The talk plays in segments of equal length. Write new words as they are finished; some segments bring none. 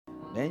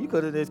Man, you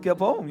could have just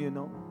kept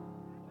on,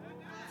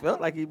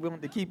 Felt like he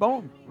wanted to keep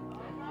on.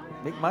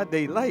 Make my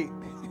day light.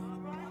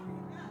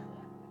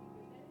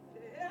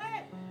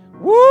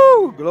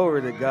 Woo!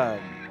 Glory to God.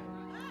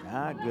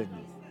 My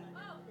goodness.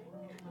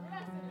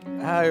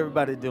 How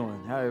everybody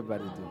doing? How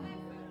everybody doing?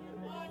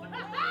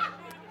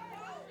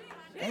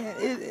 And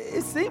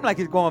it seemed like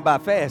it's going by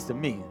fast to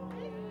me.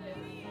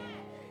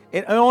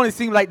 It only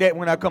seems like that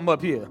when I come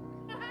up here.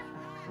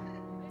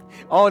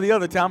 All the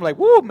other time, I'm like,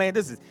 woo, man,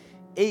 this is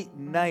 8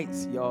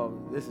 nights, y'all.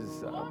 This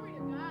is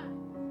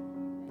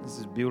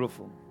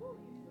beautiful.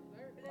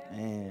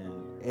 And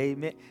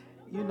amen.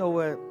 You know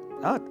what?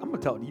 I'm going to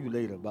talk to you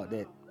later about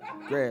that.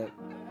 Grab.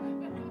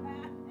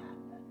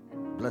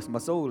 Bless my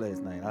soul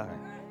last night. All right.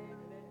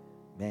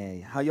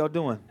 Man, how y'all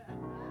doing?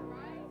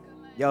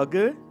 Y'all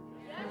good?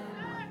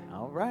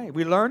 All right.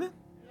 We learning?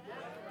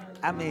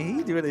 I mean,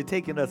 he's really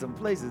taking us some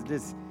places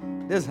this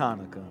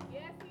Hanukkah.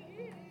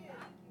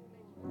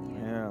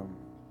 Yeah.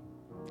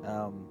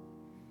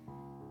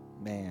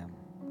 Man.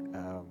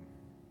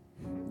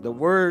 The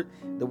word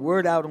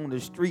out on the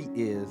street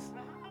is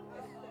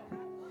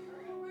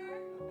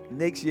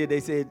next year they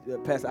said,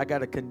 Pastor, I got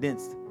to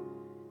condense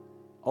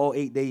all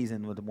 8 days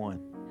into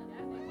one.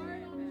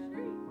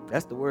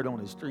 That's the word on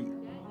the street.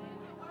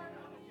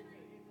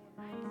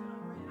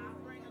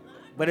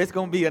 But it's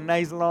going to be a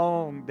nice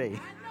long day.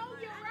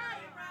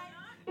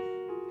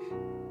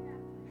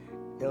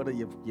 Elder,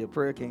 your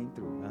prayer came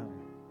through.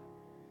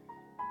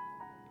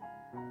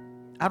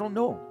 I don't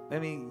know. I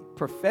mean,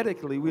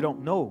 prophetically, we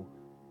don't know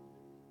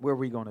where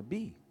we're going to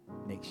be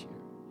next year.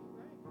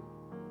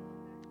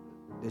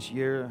 This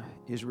year,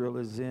 Israel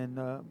is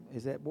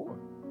at war.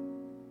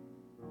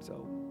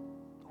 So,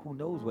 who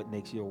knows what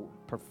next year,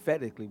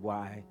 prophetically,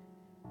 why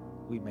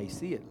we may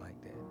see it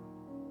like that.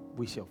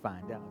 We shall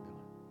find out.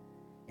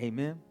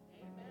 Amen?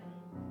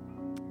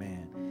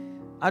 Man,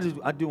 I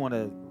do want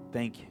to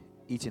thank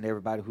each and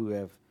everybody who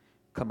have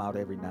come out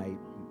every night.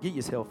 Give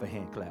yourself a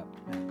hand clap.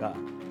 Man, God.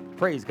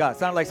 Praise God.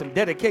 Sounds like some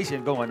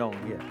dedication going on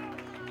here.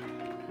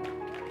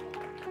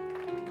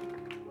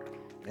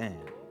 Man.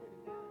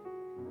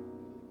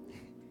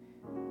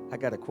 I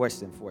got a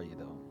question for you,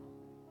 though.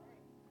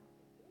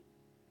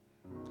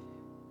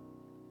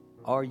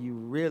 Are you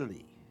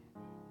really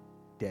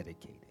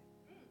dedicated?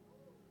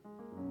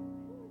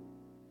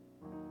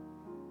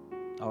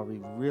 Are we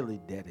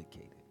really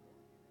dedicated?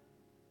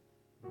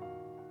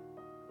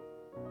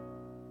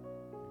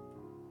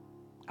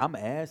 I'm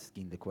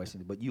asking the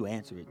question, but you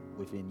answer it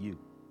within you.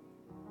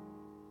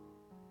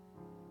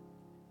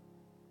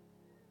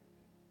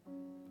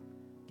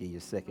 Give you a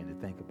second to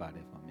think about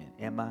it for a minute.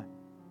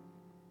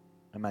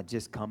 Am I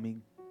just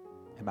coming?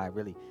 Am I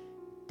really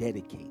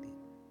dedicated?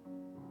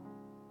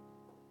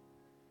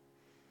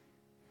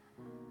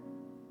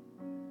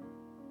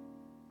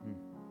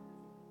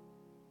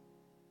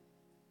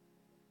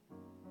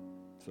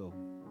 So,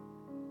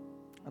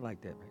 I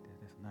like that right there.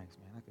 That's nice,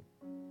 man.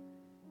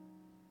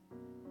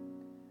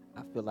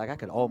 I feel like I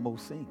could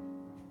almost sing.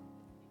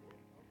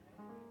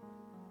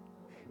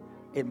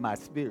 In my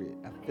spirit,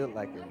 I feel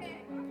like it.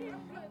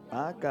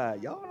 My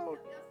God, y'all don't.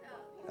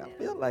 I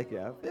feel like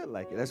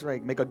it. That's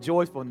right. Make a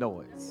joyful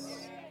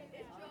noise.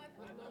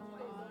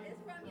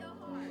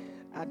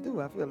 I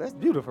do. I feel that's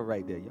beautiful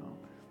right there, y'all.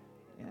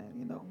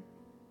 And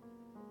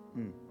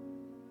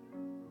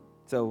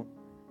So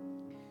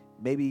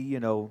maybe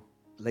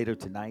later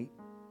tonight,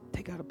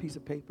 take out a piece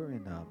of paper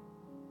and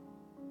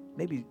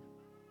maybe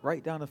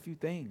write down a few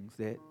things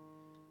that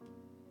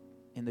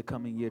in the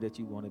coming year that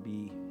you want to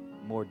be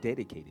more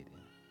dedicated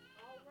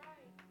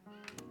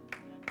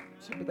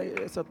in.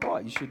 It's a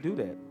thought. You should do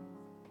that.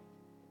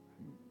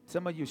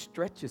 Some of you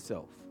stretch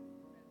yourself.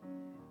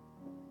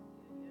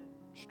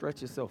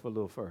 Stretch yourself a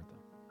little further.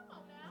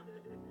 Oh,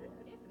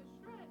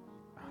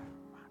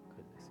 my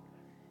goodness.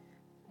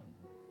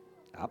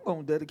 I'm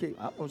going to dedicate.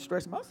 I'm going to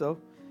stretch myself.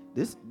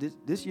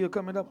 This year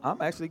coming up,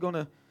 I'm actually going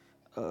to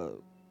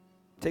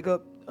take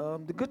up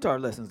the guitar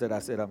lessons that I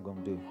said I'm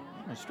going to do.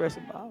 I'm going to stress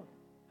them out.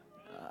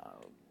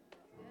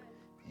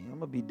 I'm going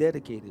to be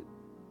dedicated.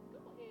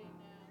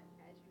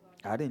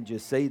 I didn't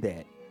just say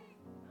that.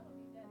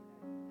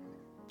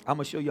 I'm going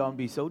to show y'all I'm going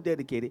to be so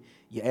dedicated,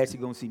 you're actually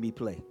going to see me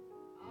play.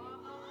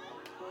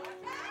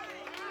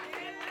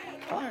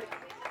 All right.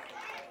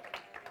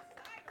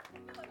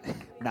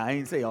 Now, I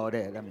ain't say all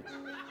that. I mean,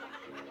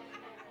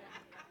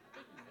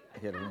 I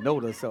hit a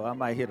note or so. I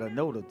might hit a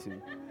note or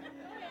two.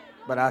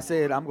 But I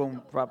said I'm going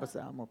to prophesy.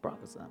 I'm going to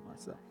prophesy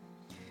myself.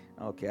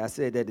 Okay, I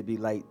said that to be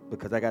light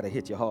because I got to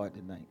hit you hard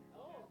tonight.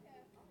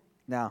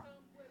 Now,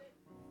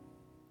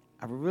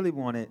 I really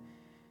wanted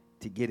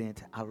to get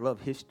into, I love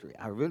history.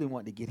 I really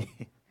want to get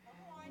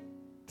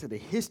into the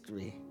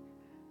history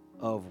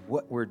of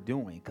what we're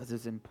doing because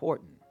it's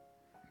important.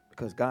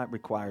 Because God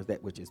requires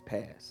that which is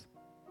past.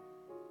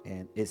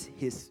 And it's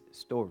his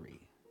story.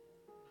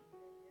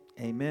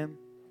 Amen?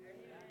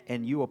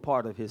 And you are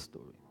part of his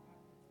story.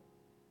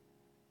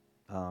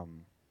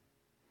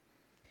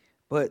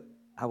 But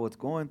I was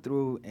going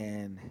through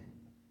and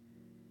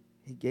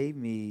he gave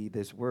me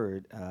this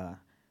word.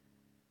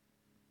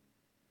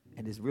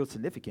 And it's real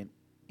significant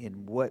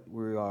in what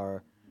we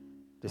are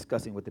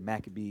discussing with the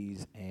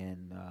Maccabees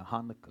and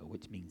Hanukkah,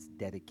 which means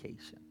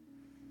dedication.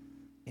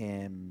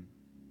 And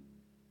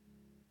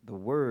the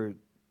word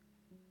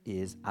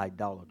is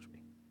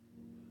idolatry.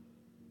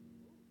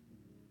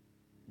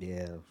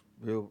 Yeah,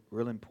 real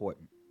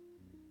important.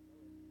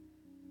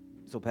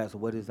 So, Pastor,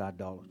 what is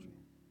idolatry?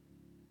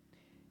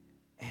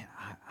 And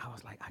I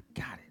was like, I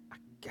got it. I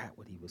got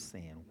what he was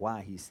saying,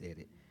 why he said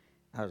it.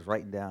 I was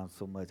writing down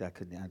so much I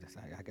couldn't.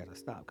 I got to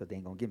stop because they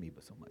ain't gonna give me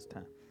but so much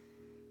time.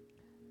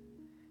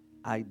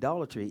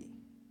 Idolatry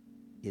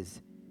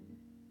is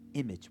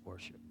image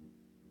worship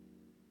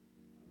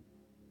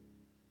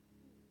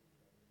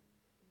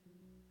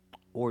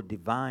or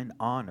divine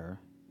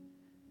honor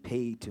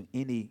paid to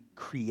any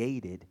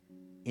created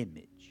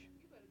image.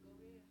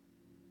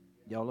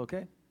 Y'all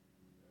okay?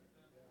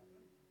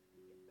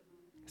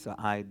 So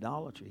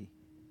idolatry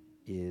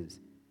is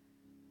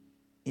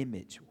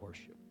image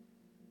worship,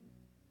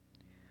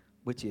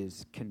 which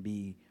is can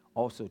be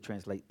also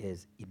translated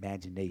as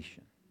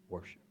imagination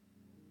worship.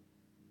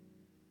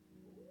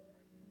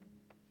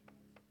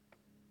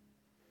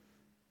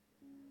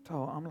 So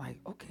I'm like,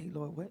 okay,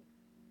 Lord,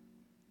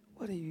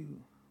 what are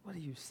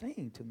you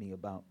saying to me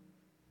about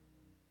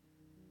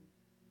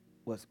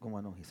what's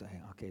going on? He said,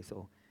 hey, okay,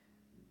 so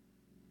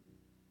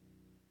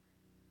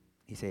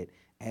he said,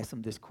 ask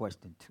him this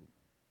question too.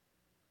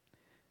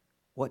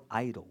 What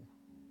idol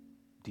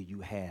do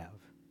you have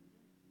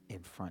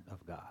in front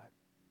of God?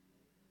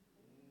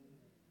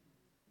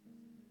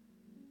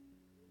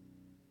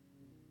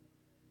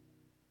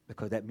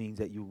 Because that means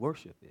that you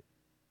worship it.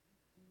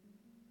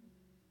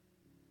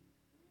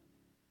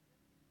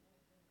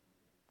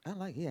 I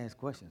like he asked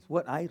questions.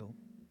 What idol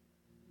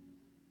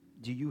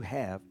do you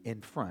have in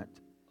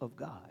front of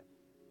God?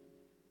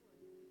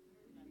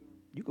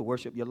 You could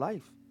worship your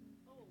life.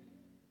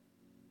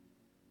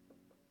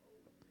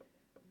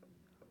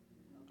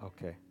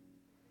 Okay.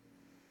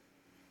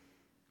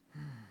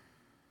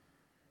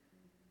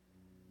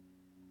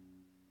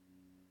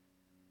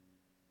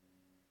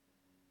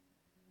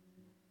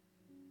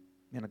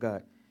 Man of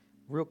God,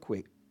 real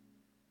quick,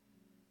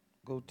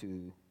 go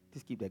to,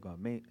 just keep that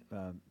going.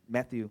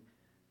 Matthew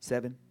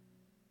 7.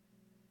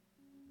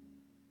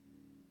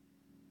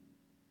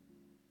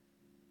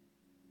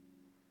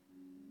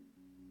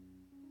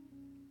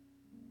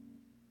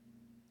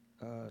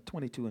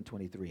 22 and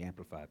 23,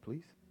 amplified,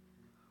 please.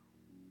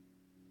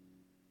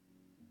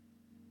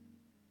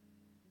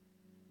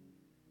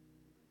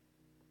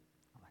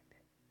 I like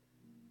that.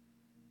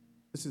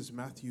 This is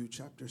Matthew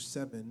chapter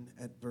 7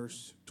 at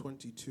verse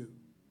 22.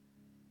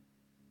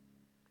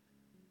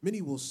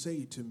 Many will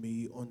say to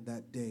me on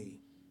that day,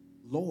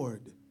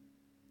 Lord,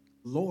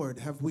 Lord,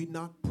 have we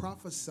not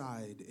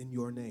prophesied in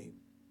your name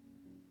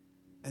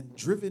and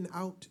driven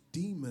out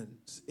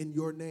demons in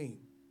your name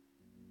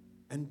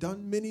and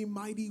done many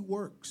mighty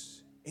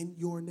works in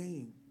your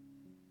name?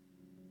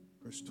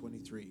 Verse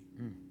 23.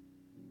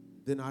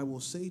 Then I will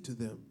say to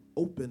them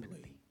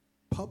openly,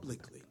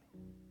 publicly,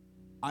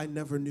 I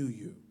never knew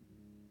you.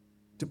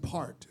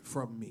 Depart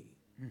from me,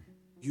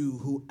 you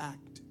who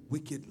act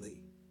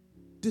wickedly,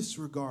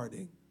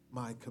 disregarding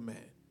my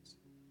commands.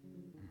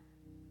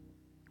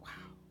 Wow.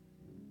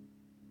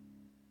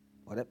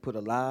 Well, that put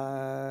a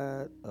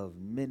lot of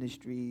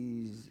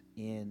ministries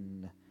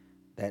in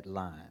that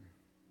line.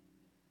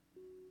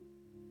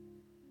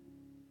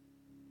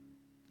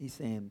 He's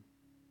saying,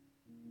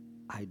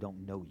 I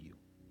don't know you.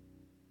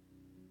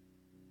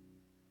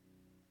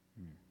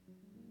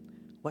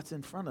 What's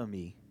in front of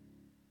me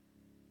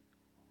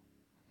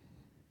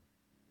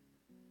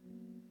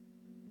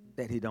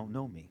that he don't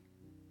know me?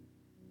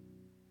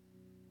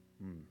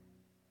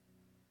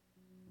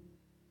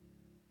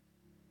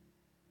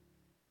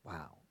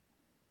 Wow.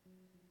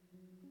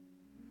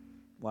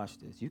 Watch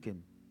this. You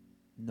can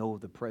know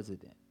the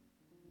president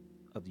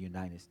of the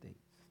United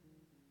States.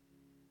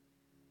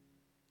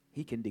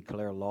 He can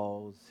declare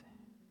laws,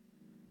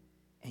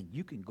 and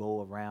you can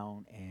go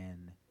around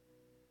and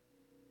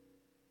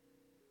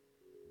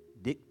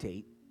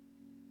dictate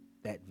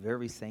that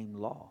very same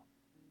law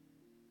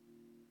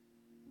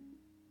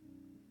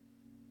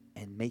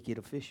and make it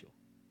official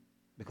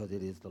because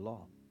it is the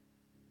law.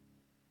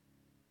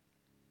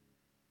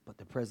 But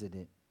the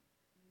president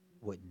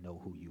wouldn't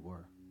know who you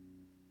were.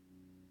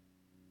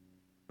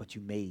 But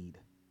you made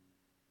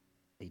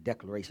a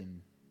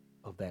declaration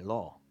of that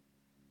law,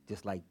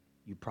 just like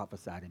you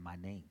prophesied in my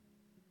name.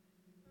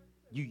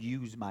 You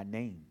use my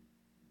name,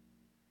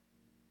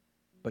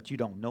 but you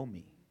don't know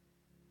me.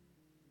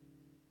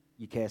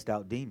 You cast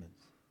out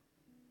demons,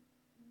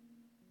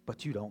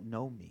 but you don't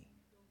know me.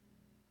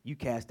 You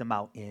cast them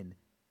out in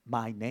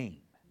my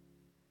name.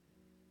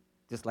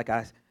 Just like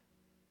I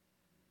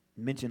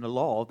mentioned a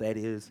law that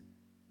is,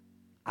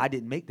 I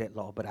didn't make that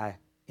law, but I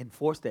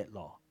enforced that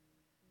law.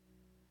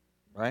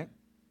 Right?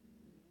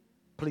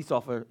 Police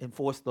officer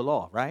enforced the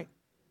law, right?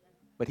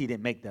 But he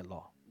didn't make that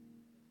law.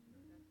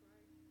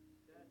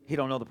 He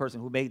don't know the person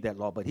who made that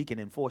law, but he can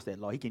enforce that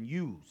law. He can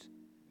use.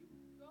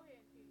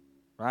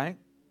 Right?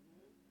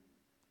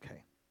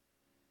 Okay.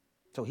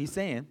 So he's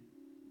saying,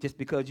 just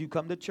because you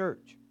come to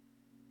church,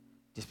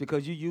 just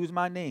because you use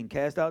my name,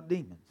 cast out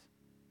demons,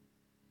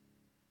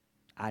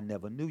 I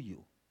never knew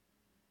you.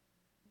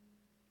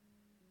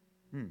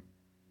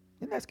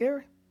 Isn't that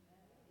scary?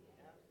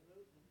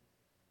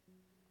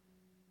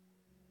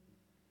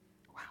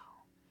 Wow.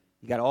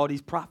 You got all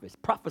these prophets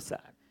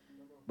prophesied.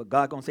 But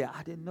God going to say,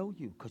 I didn't know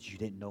you because you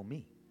didn't know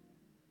me.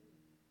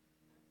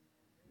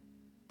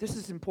 This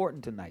is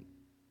important tonight.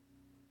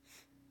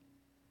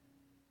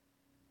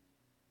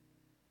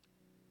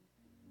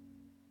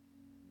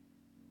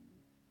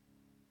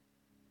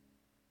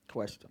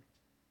 Question.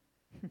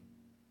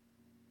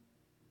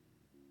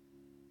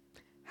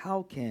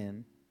 How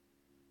can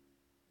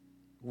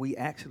we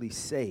actually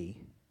say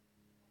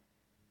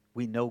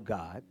we know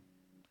God?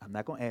 I'm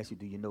not going to ask you,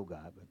 do you know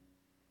God? But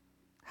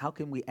how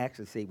can we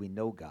actually say we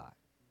know God?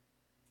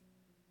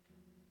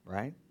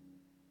 Right?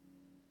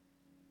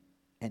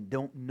 And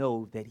don't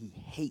know that he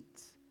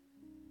hates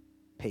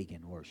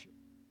pagan worship.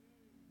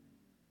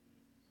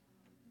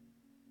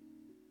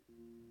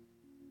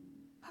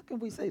 How can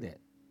we say that?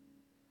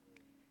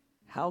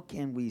 How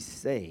can we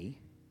say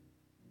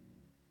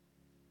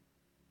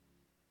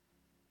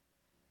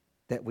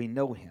that we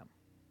know him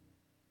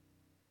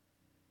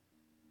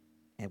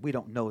and we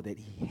don't know that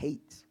he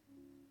hates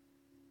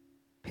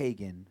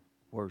pagan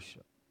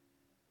worship?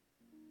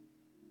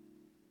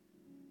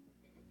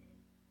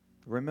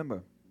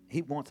 Remember,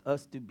 he wants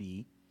us to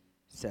be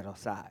set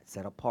aside,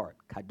 set apart,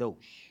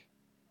 kadosh.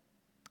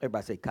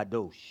 Everybody say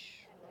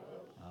kadosh.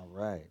 All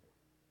right.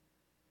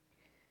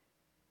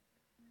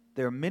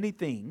 There are many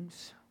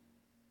things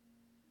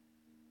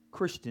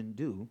Christians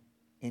do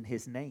in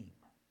his name.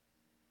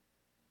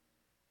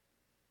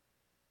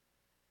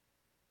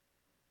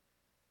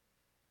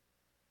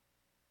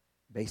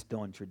 Based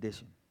on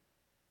tradition.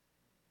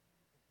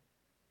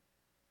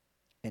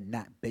 And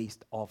not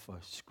based off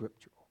of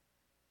scriptural.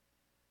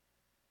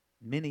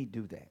 Many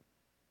do that.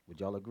 Would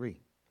y'all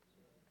agree?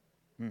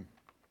 I'm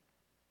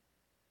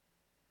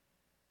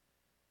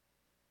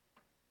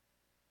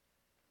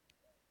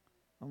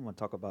going to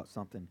talk about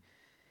something.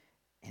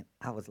 And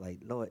I was like,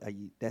 Lord,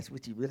 that's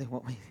what you really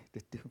want me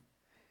to do?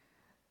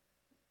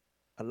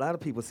 A lot of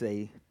people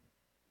say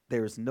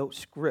there is no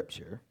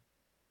scripture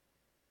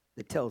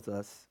that tells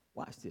us,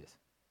 watch this,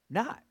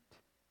 not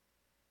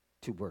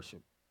to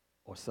worship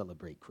or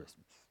celebrate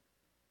Christmas.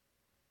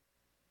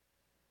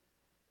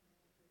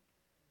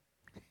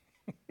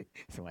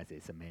 Somebody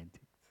say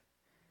semantics.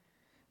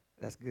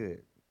 That's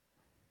good.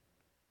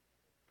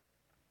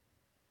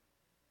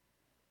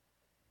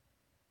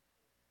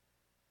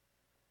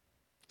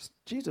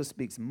 Jesus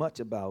speaks much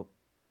about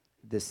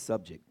this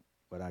subject,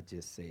 what I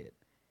just said.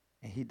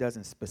 And he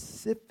doesn't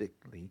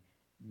specifically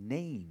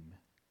name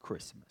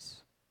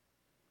Christmas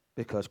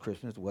because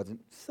Christmas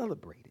wasn't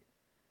celebrated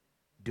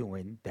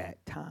during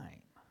that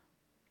time.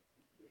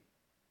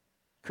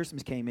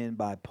 Christmas came in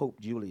by Pope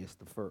Julius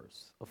I,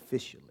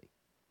 officially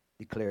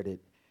declared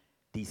it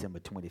December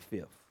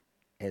 25th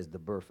as the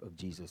birth of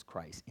Jesus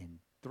Christ in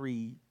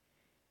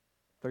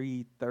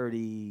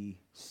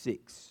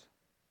 336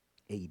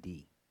 AD.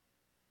 Did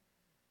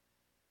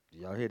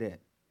y'all hear that?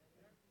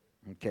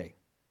 Okay.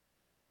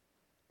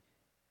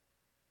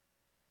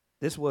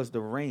 This was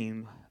the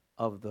reign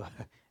of the,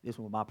 this is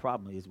what my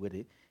problem is with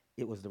it.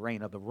 It was the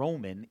reign of the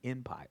Roman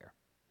Empire.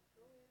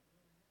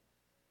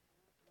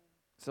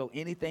 So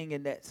anything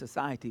in that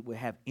society would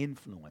have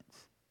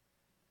influence.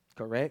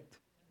 Correct?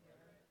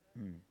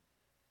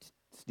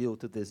 Still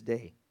to this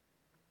day.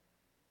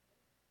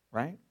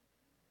 Right?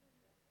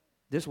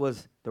 This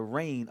was the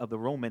reign of the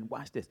Roman,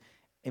 watch this.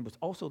 It was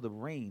also the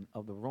reign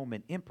of the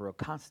Roman Emperor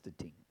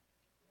Constantine.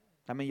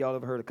 How many of y'all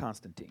ever heard of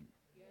Constantine?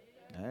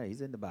 Yeah,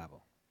 he's in the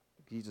Bible.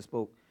 Jesus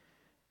spoke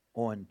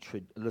on,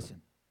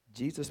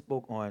 Jesus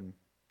spoke on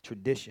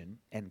tradition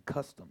and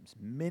customs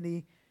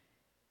many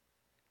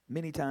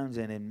times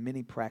and in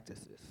many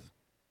practices.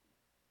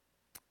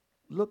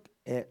 Look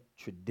at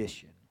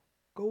tradition.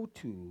 Go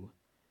to,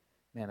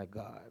 man of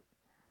God,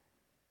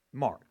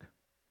 Mark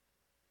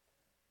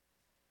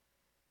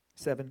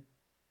 7.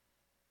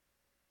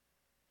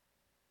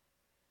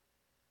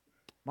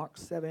 Mark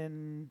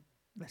 7,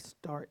 let's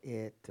start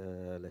at,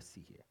 let's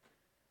see here.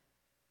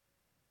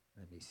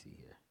 Let me see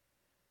here.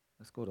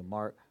 Let's go to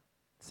Mark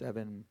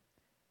 7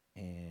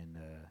 and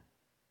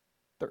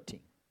 13.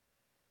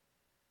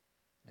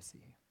 Let's see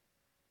here.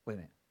 Wait a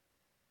minute.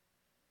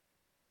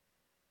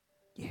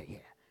 Yeah.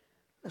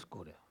 Let's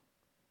go there.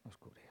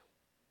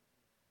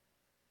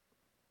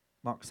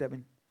 Mark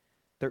 7,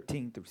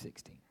 13 through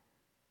 16.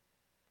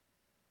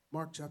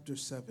 Mark chapter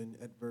 7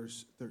 at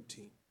verse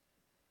 13.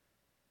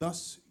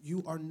 Thus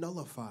you are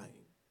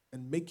nullifying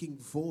and making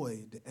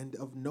void and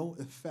of no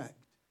effect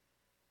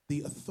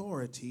the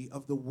authority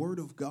of the word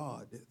of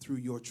God through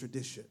your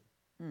tradition,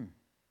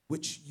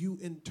 which you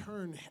in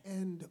turn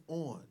hand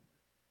on.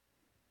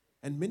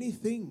 And many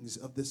things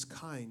of this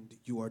kind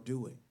you are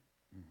doing.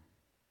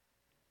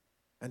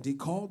 And he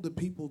called the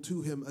people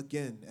to him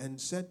again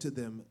and said to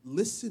them,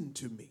 listen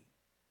to me,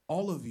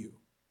 all of you,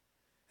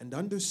 and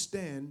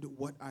understand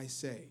what I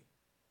say.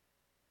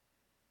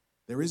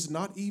 There is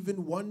not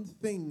even one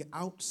thing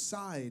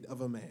outside of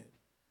a man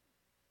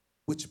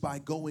which by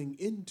going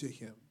into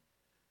him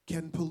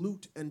can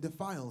pollute and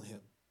defile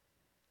him.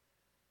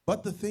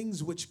 But the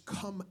things which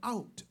come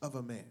out of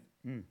a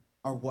man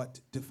are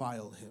what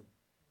defile him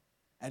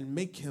and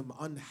make him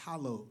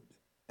unhallowed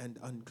and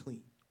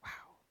unclean.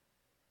 Wow.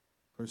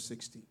 Verse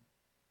 16.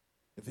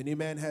 If any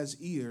man has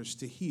ears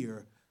to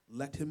hear,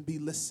 let him be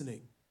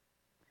listening,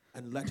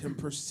 and let him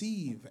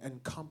perceive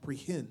and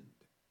comprehend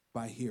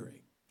by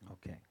hearing.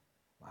 Okay.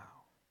 Wow.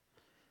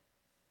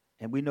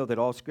 And we know that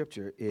all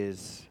scripture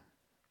is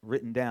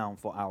written down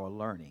for our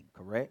learning,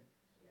 correct?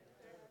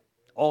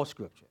 All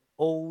scripture,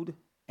 old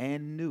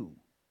and new,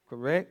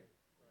 correct?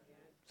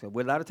 So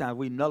a lot of times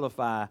we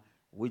nullify,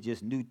 we're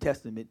just New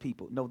Testament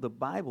people. No, the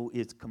Bible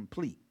is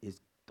complete. It's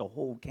the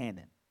whole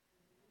canon.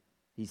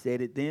 He said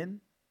it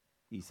then,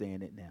 he's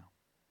saying it now.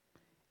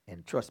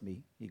 And trust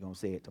me, he's going to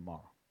say it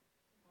tomorrow.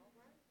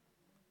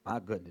 My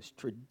goodness.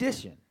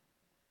 Tradition,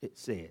 it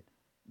said,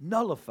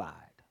 nullified,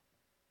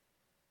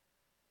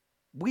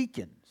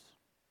 weakens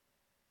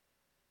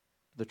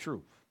the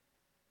truth.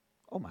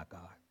 Oh, my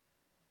God.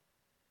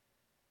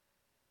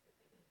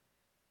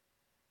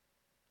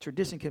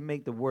 Tradition can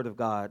make the word of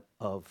God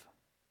of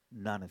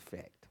none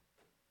effect.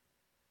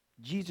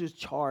 Jesus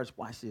charged,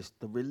 watch this,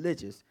 the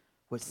religious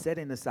with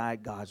setting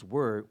aside God's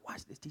word,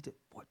 watch this, teacher,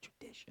 for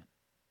tradition.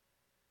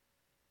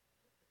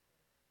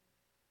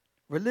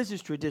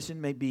 Religious tradition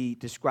may be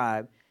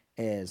described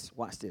as,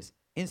 watch this,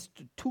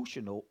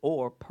 institutional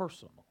or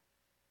personal.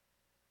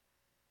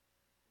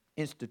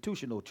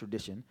 Institutional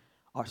tradition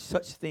are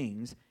such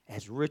things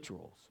as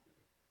rituals,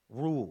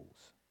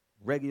 rules,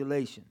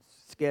 regulations,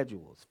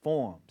 schedules,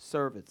 forms,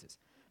 services,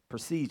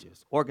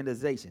 procedures,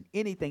 organization,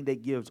 anything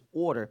that gives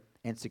order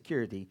and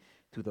security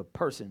to the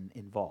person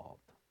involved.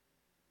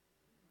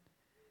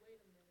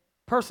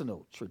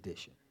 Personal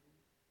tradition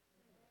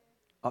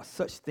are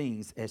such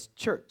things as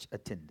church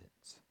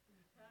attendance,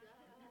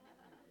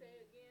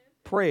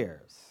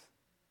 prayers,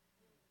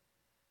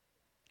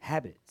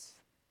 habits,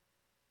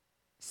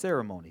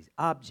 ceremonies,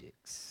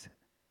 objects,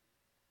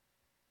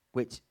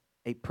 which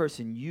a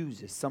person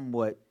uses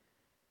somewhat,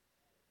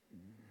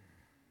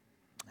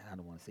 I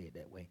don't want to say it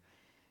that way,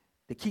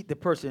 to keep the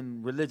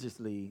person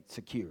religiously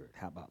secured.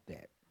 How about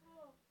that?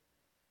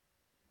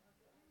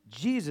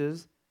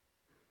 Jesus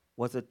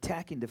was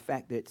attacking the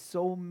fact that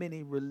so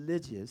many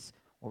religious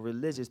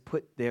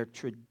put their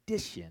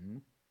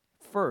tradition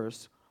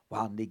first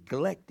while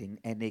neglecting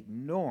and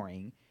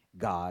ignoring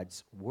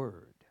God's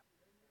word.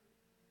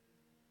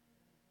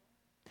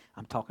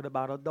 I'm talking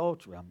about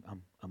adultery.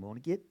 I'm going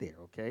to get there,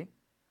 okay?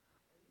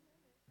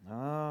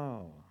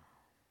 Oh,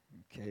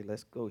 okay,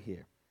 let's go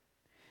here.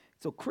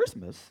 So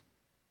Christmas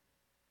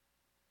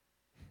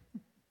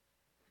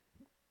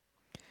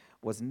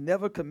was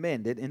never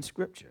commanded in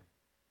Scripture.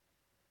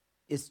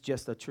 It's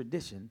just a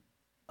tradition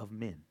of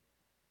men.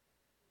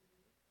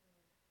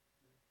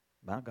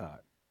 My God.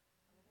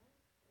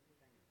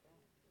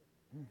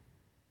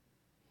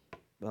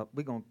 Well,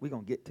 we're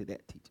gonna get to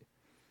that, teacher.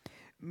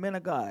 Men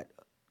of God,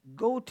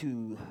 go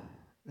to,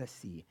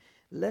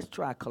 let's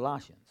try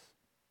Colossians.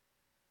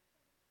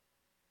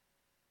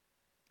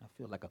 I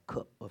feel like a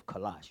cup of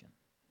Colossian.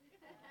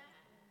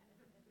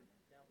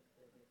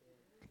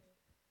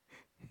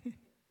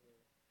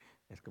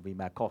 That's going to be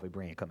my coffee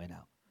brand coming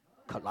out.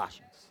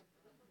 Colossians.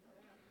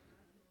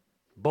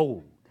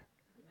 Bold.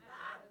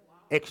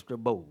 Extra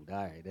bold. All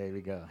right, there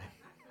we go.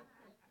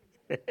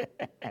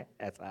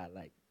 That's how I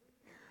like.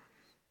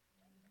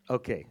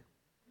 Okay.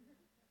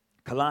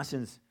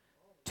 Colossians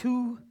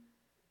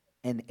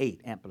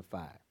 2:8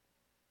 amplified.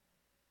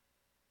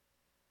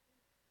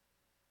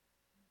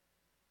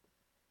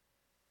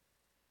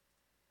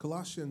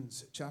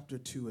 Colossians chapter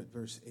 2 at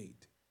verse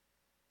 8.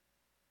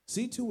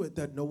 See to it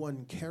that no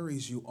one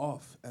carries you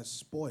off as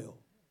spoil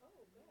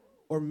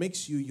or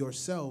makes you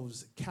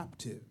yourselves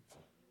captive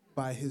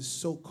by his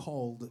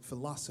so-called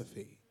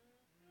philosophy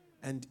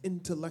and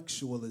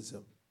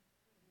intellectualism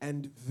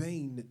and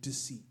vain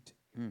deceit,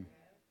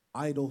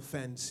 idle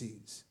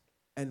fancies,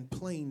 and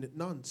plain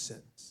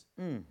nonsense,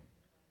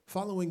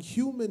 following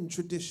human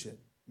tradition,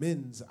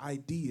 men's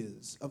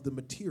ideas of the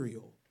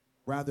material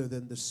rather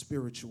than the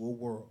spiritual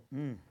world,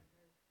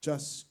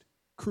 just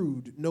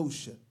crude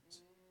notions,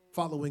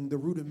 following the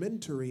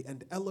rudimentary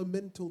and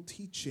elemental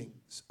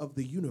teachings of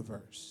the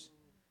universe,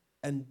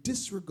 and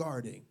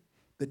disregarding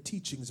the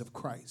teachings of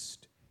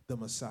Christ, the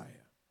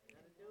Messiah.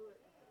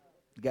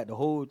 You got the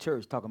whole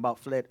church talking about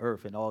flat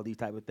earth and all these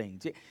type of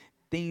things.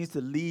 Things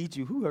to lead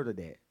you, who heard of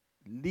that?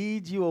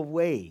 Lead you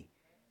away.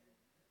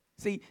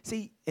 See,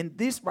 and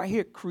this right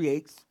here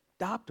creates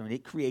doctrine.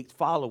 It creates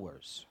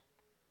followers.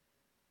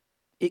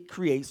 It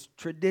creates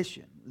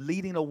tradition,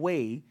 leading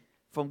away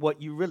from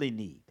what you really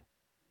need.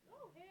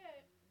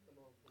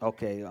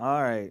 Okay,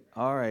 all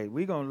right.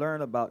 We're going to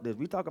learn about this.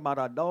 We talk about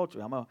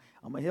adultery. I'm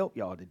gonna help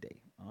y'all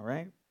today, all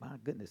right? My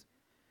goodness.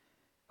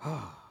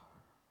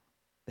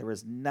 There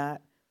is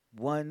not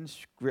one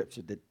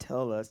scripture to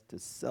tell us to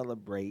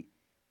celebrate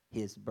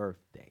his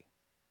birthday.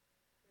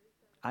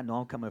 I know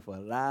I'm coming for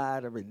a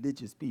lot of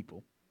religious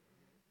people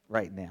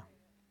right now.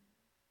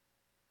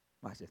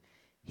 Watch this.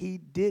 He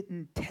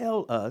didn't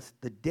tell us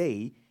the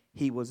day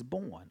he was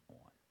born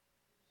on.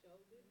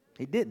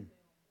 He didn't.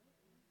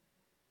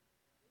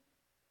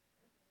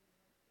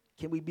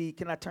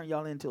 Can I turn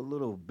y'all into a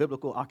little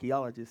biblical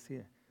archaeologist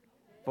here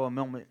for a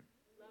moment?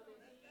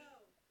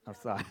 I'm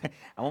sorry.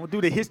 I won't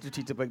do the history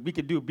teacher, but we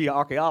could be an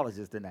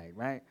archaeologist tonight,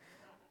 right?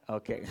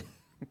 Okay.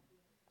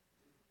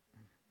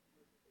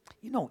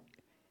 You know,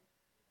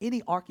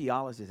 any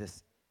archaeologist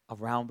that's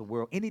around the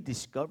world, any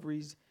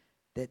discoveries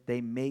that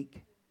they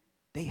make,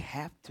 they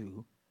have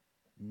to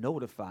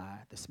notify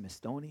the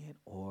Smithsonian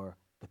or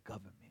the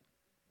government.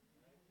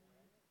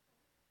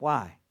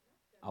 Why?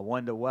 I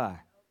wonder why.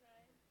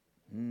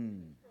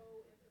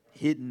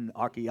 Hidden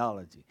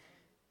archaeology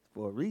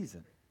for a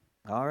reason.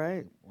 All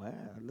right. Well,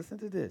 listen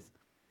to this.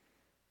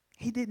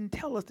 He didn't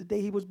tell us the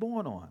day he was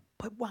born on.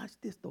 But watch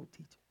this, though,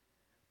 teacher.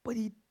 But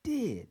he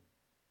did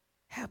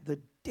have the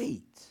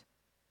dates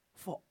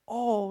for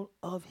all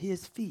of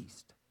his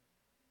feast.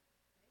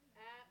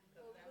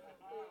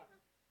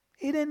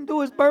 He didn't do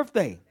his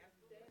birthday.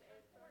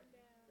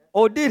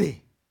 Or did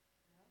he?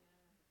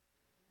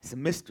 It's a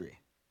mystery.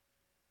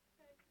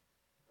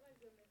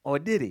 Or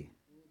did he?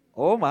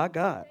 Oh, my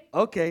God.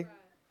 Okay.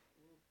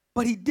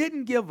 But he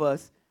didn't give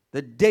us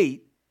the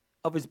date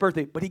of his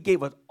birthday, but he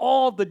gave us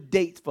all the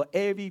dates for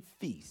every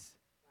feast.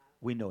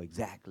 We know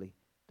exactly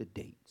the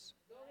dates.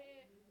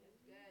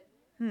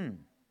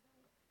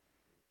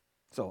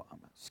 So I'm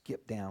going to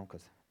skip down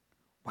because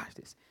watch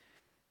this.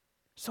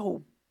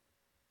 So,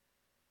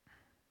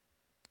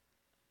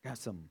 got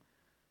some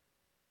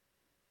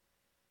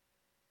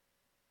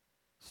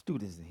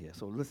students in here.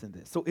 So listen to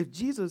this. So if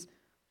Jesus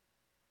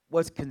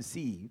was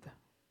conceived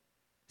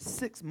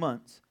 6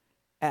 months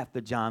after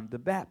John the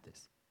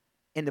Baptist,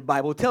 and the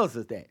Bible tells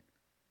us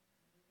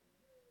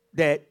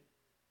that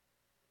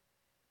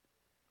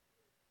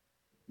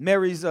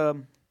Mary's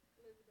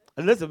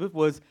Elizabeth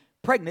was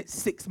pregnant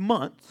 6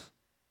 months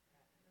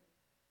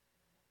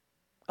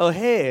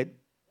ahead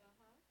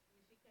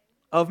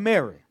of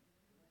Mary.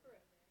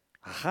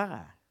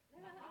 Aha.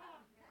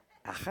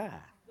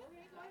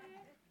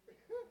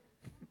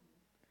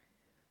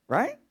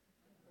 Right?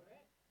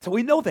 So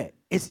we know that.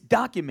 It's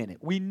documented.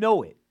 We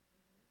know it.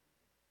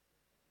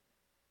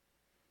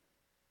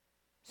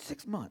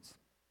 6 months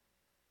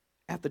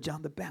after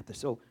John the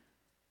Baptist. So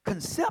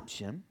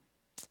conception,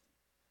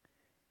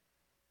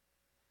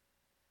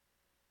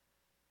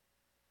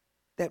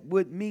 that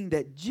would mean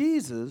that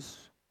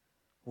Jesus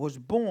was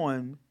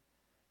born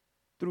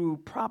through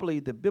probably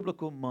the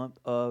biblical month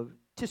of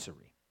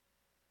Tisri,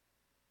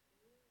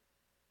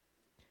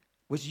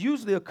 which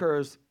usually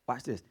occurs,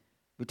 watch this,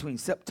 between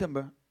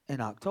September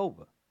and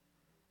October.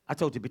 I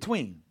told you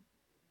between.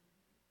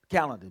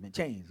 Calendar been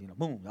changed,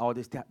 boom, all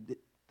this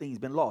thing's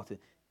been lost.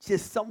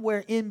 Just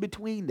somewhere in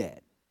between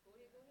that.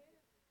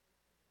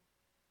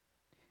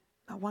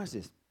 Now watch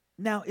this.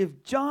 Now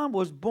if John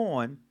was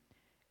born,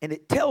 and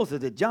it tells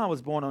us that John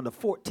was born on the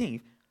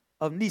 14th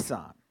of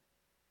Nisan.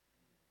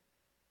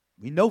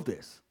 We know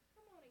this.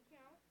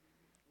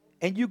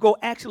 And you go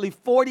actually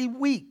 40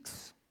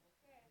 weeks.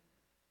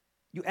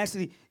 You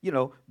actually,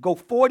 go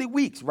 40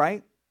 weeks,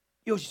 right?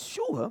 You're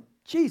sure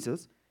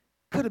Jesus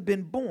could have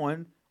been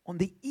born on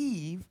the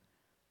eve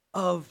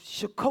of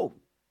Sukkot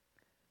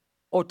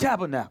or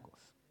Tabernacles,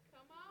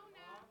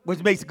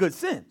 which makes good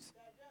sense.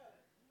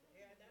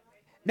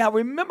 Now,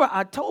 remember,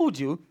 I told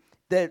you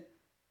that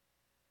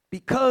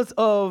because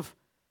of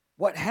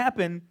what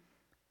happened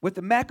with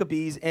the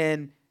Maccabees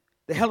and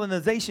the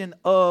Hellenization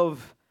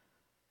of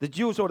the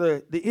Jews or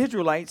the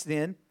Israelites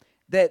then,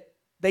 that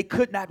they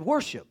could not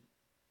worship.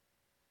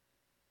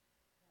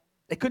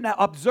 They could not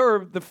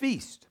observe the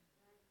feast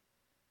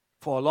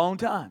for a long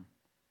time.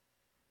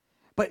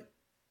 But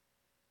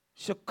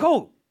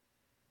Sukkot,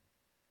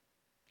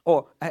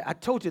 or I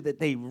told you that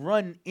they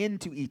run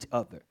into each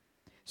other.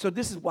 So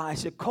this is why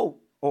Sukkot,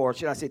 or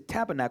should I say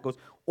Tabernacles,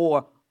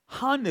 or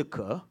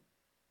Hanukkah,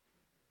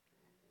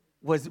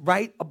 was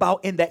right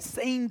about in that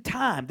same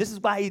time. This is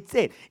why he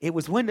said it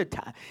was winter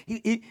time.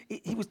 He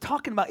was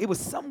talking about it was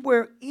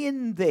somewhere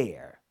in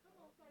there.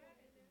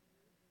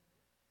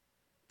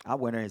 Our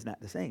winter is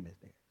not the same as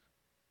theirs.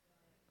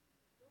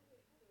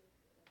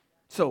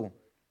 So,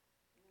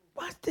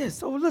 watch this.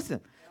 So,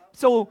 listen.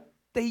 So,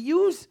 they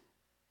use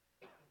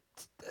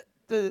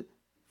the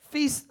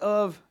Feast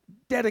of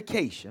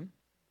Dedication,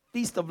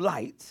 Feast of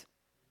Lights,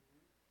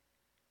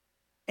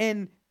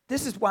 and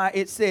this is why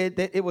it said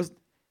that it was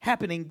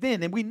happening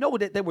then. And we know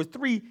that there were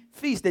 3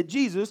 feasts that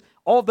Jesus,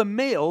 all the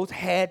males,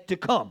 had to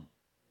come.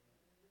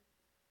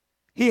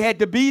 He had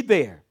to be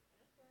there.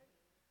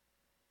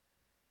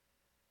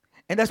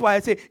 And that's why I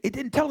said it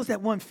didn't tell us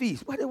that one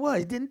feast. What it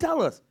was, it didn't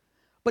tell us.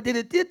 But then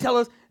it did tell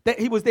us that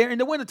he was there in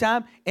the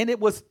wintertime, and it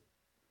was,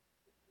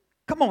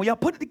 come on, y'all,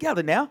 put it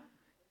together now.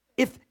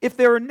 If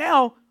they're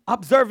now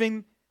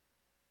observing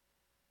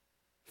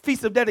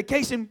Feast of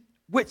Dedication,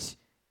 which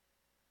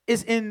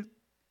is in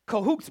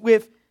cahoots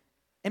with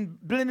and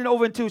blending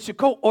over into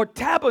Sukkot or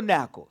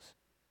Tabernacles,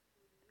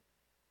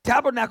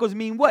 tabernacles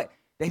mean what?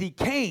 That he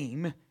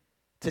came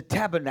to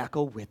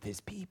tabernacle with his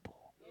people.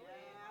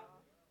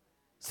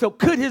 So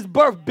could his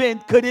birth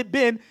could it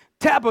been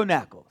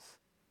tabernacles?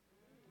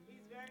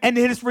 And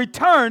his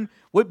return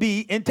would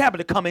be in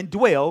tabernacle, come and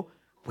dwell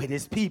with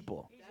his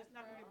people.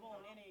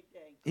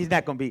 He's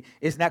not going to be,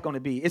 it's not going to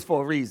be, it's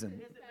for a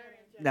reason.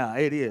 No,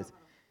 it is.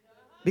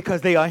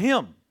 Because they are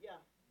him.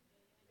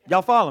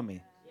 Y'all follow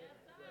me?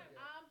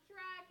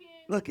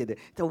 Look at it.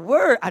 The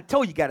word, I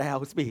told you got to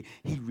have speed.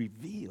 He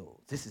reveals.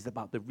 This is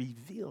about the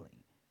revealing.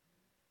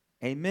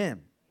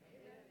 Amen.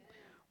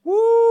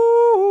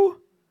 Woo!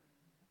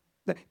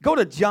 Go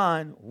to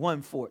John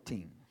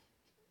 1:14.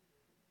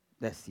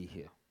 Let's see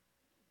here.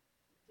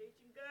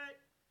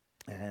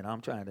 And I'm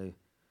trying to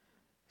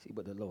see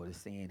what the Lord is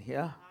saying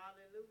here.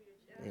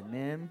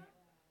 Amen.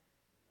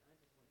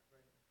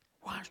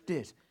 Watch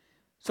this.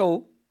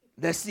 So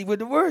let's see what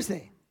the word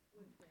says.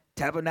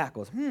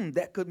 Tabernacles.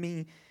 That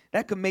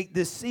could make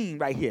this scene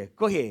right here.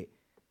 Go ahead.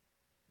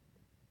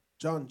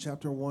 John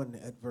chapter 1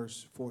 at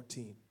verse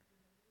 14.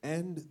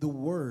 And the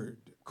word,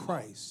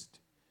 Christ,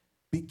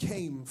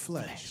 became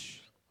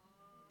flesh,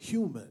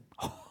 human,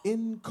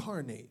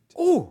 incarnate,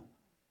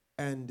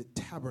 and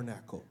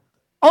tabernacle.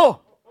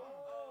 Oh.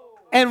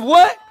 And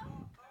what?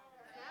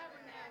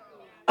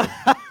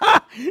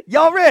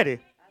 Y'all ready?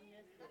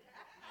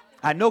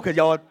 I know because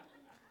y'all.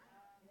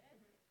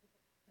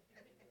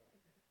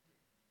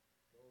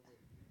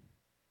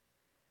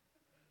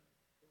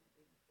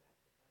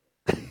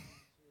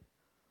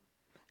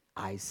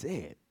 I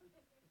said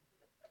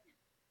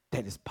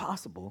that it's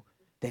possible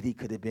that he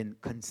could have been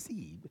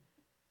conceived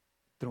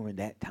during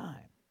that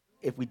time.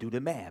 If we do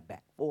the math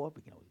back forth,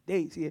 we know the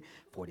dates here,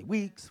 40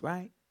 weeks,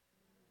 right?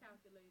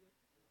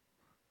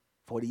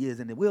 40 years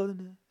in the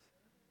wilderness.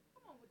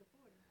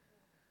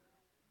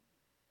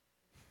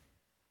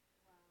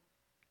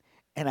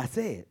 And I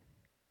said,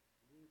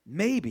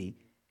 maybe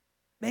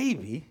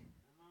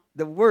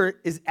the word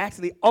is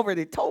actually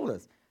already told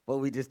us, but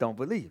we just don't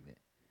believe it.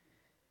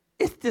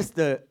 It's just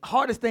the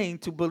hardest thing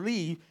to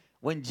believe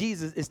when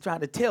Jesus is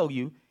trying to tell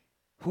you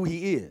who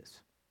he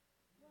is.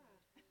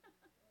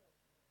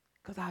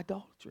 Because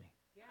idolatry.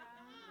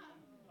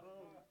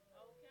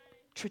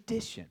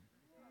 Tradition.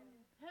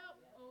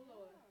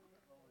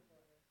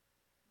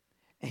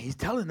 And he's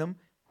telling them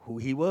who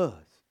he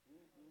was.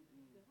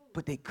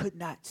 But they could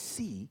not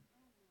see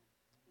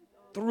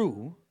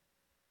through.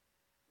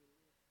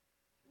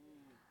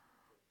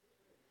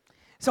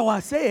 So I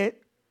said,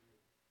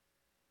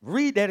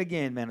 read that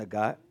again, man of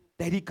God,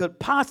 that he could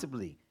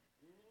possibly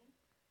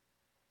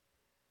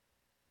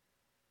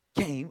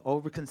came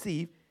over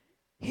conceived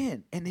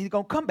him. And he's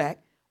going to come back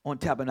on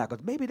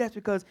tabernacles. Maybe that's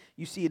because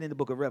you see it in the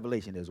book of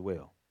Revelation as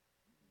well.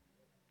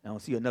 I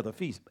don't see another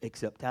feast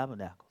except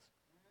tabernacles.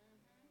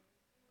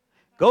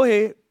 Go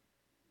ahead.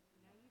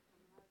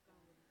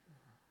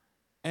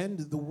 And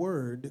the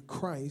word,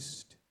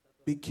 Christ,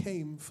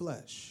 became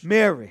flesh.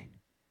 Mary,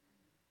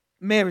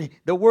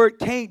 the word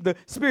came, the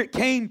Spirit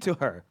came to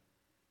her.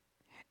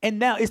 And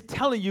now it's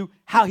telling you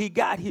how he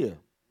got here.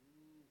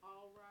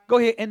 Go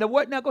ahead. And the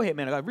word, now go ahead,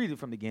 man. I got to read it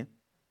from again.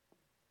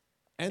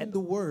 And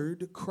the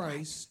word,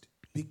 Christ,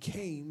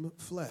 became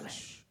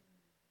flesh,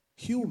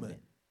 human,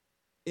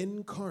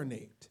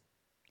 incarnate,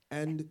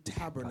 and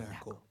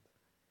tabernacle,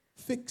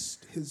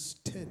 fixed his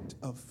tent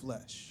of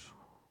flesh,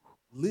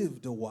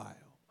 lived a while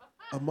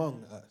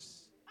among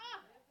us.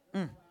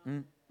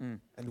 And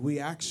we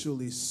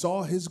actually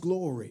saw his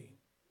glory,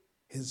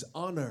 his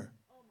honor,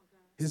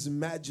 his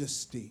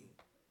majesty,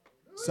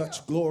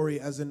 such glory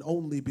as an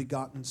only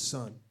begotten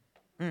Son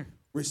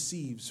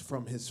receives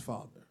from his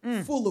Father,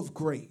 full of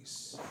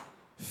grace,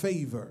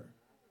 favor,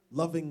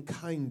 loving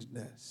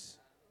kindness,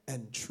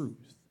 and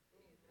truth.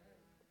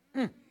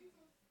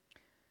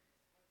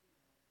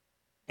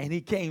 And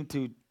he came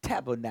to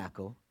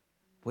tabernacle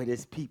with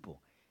his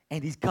people.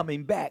 And he's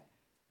coming back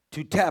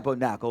to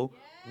tabernacle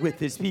with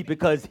his people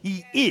because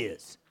he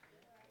is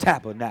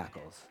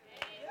tabernacles.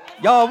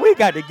 Y'all, we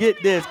got to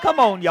get this. Come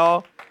on,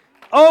 y'all.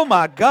 Oh,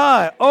 my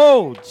God.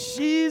 Oh,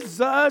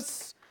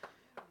 Jesus.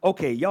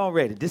 Okay, y'all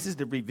ready? This is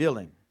the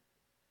revealing.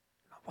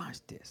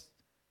 Watch this.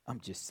 I'm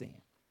just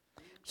saying.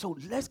 So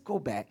let's go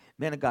back.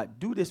 Man of God,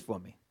 do this for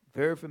me.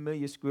 Very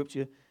familiar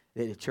scripture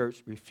that the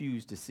church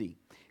refused to see.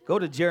 Go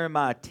to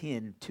Jeremiah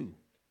 10:2.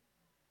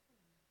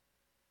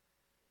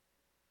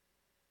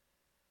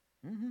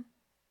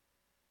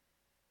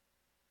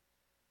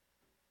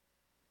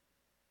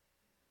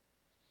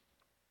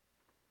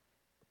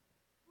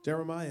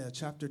 Jeremiah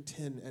chapter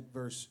 10 at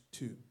verse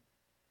 2.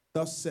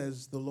 Thus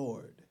says the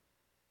Lord,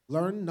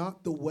 learn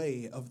not the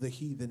way of the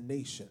heathen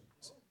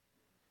nations,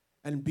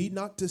 and be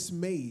not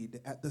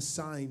dismayed at the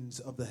signs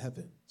of the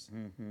heavens,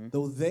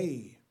 though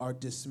they are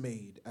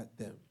dismayed at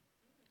them.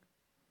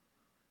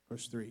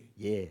 Verse 3.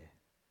 Yeah.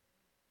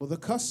 For the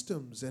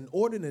customs and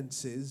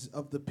ordinances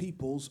of the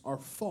peoples are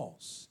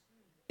false,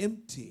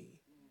 empty,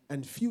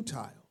 and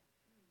futile.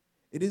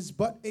 It is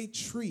but a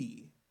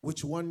tree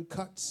which one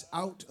cuts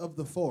out of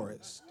the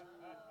forest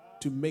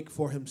to make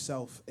for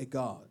himself a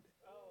god.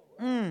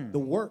 The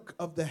work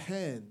of the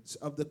hands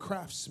of the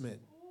craftsman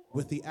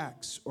with the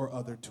axe or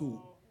other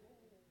tool.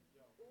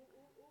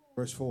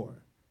 Verse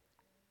 4.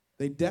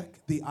 They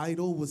deck the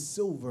idol with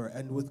silver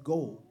and with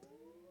gold.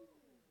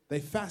 They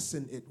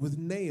fasten it with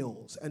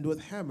nails and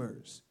with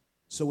hammers,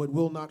 so it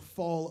will not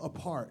fall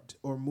apart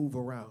or move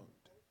around.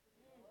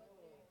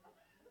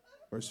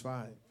 Verse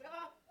 5.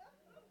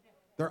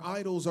 Their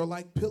idols are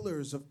like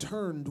pillars of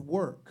turned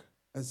work,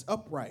 as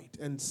upright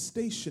and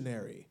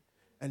stationary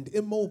and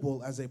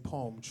immobile as a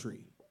palm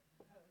tree.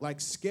 Like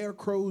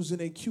scarecrows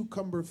in a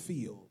cucumber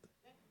field,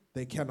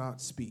 they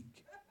cannot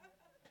speak.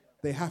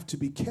 They have to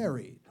be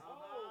carried,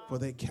 for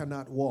they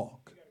cannot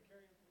walk.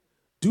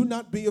 Do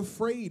not be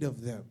afraid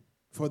of them,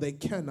 for they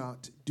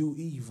cannot do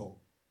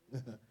evil.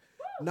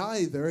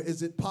 Neither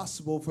is it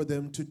possible for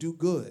them to do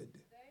good,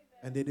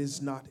 and it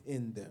is not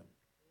in them.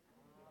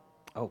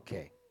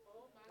 Okay.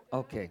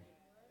 Okay.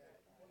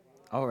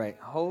 All right.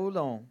 Hold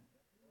on.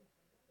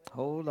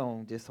 Hold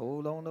on. Just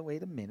hold on to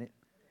wait a minute.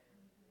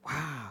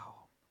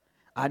 Wow.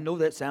 I know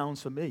that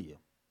sounds familiar.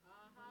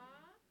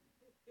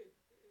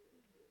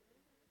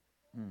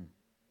 Mm.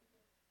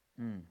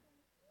 Mm.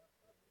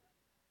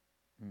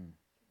 Mm.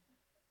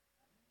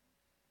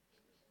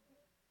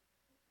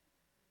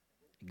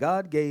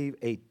 God gave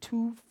a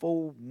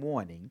twofold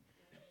warning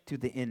to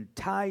the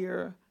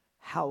entire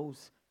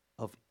house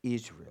of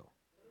Israel,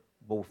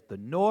 both the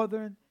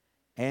northern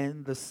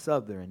and the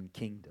southern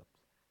kingdoms.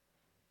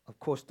 Of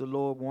course, the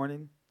Lord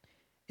warning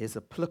is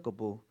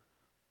applicable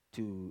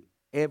to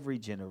every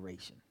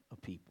generation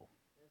of people.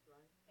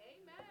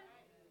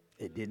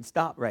 It didn't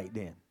stop right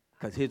then,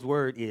 because his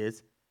word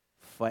is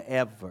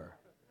forever.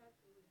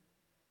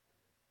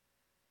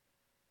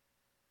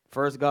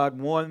 First, God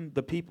warned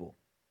the people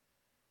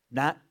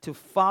not to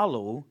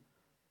follow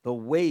the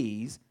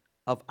ways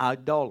of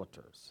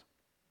idolaters.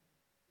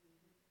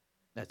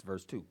 That's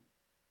verse 2.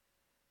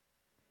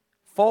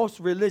 False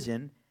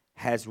religion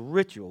has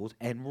rituals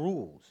and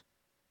rules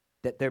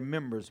that their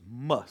members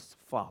must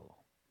follow.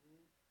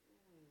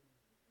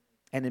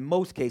 And in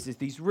most cases,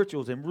 these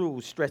rituals and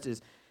rules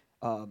stresses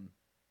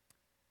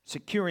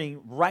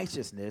securing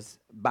righteousness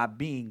by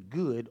being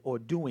good or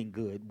doing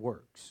good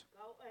works.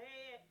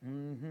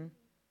 Mm-hmm.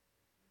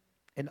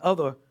 In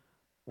other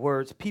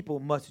words, people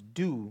must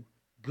do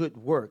good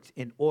works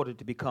in order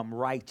to become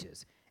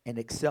righteous and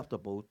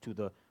acceptable to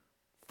the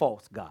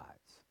false gods.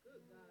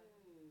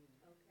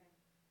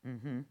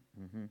 Mm-hmm.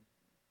 Mm-hmm.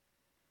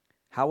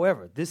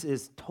 However, this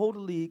is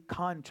totally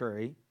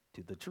contrary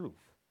to the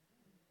truth.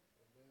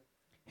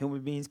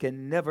 Human beings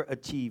can never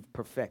achieve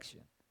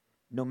perfection,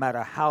 no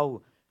matter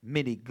how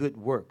many good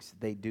works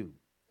they do.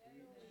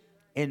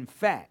 In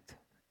fact,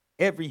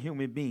 every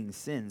human being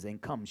sins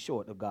and comes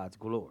short of God's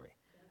glory.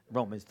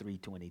 Romans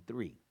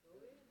 3:23.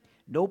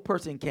 No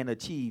person can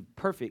achieve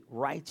perfect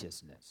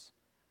righteousness.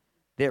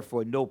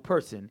 Therefore, no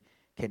person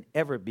can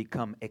ever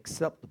become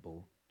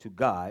acceptable to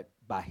God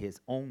by his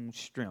own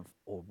strength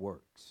or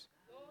works.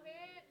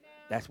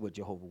 That's what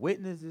Jehovah's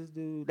Witnesses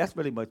do. That's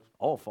really much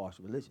all false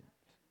religions.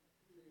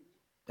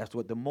 That's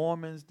what the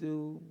Mormons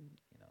do.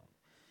 You know,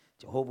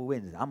 Jehovah's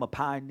Witnesses. I'm a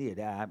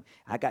pioneer.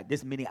 I got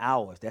this many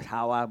hours. That's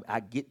how I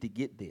get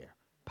there.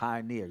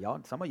 Pioneer.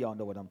 Y'all, some of y'all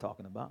know what I'm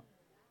talking about.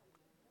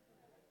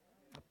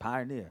 A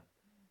pioneer.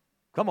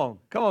 Come on,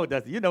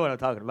 Dusty. You know what I'm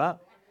talking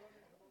about.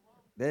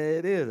 There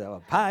it is. I'm a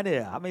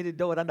pioneer. I made it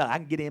do what I know. I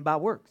can get in by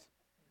works.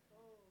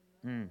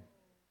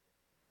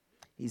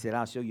 He said,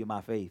 I'll show you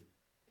my faith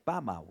by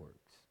my works.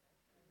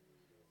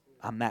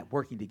 I'm not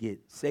working to get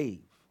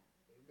saved.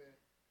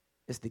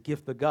 It's the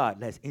gift of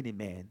God, lest any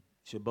man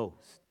should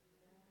boast.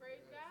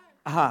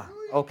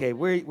 Okay,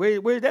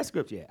 where's that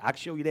scripture at? I can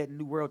show you that in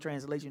New World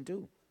Translation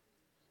too.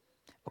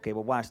 Okay,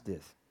 well, watch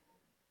this.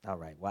 All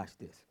right, watch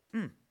this.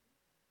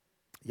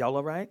 Y'all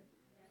all right?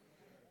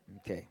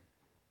 Okay.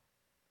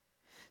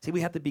 See,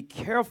 we have to be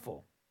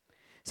careful.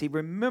 See,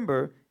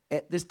 remember,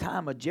 at this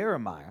time of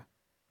Jeremiah,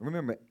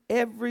 remember,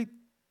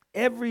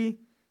 every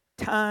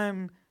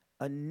time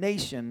a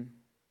nation,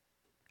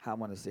 how I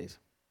want to say this,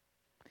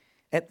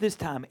 at this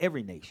time,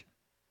 every nation,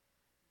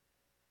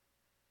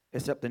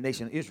 except the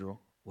nation of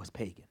Israel, was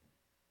pagan.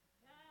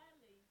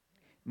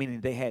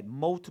 Meaning they had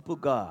multiple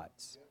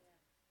gods,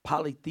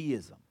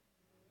 polytheism,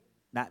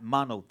 not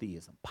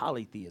monotheism,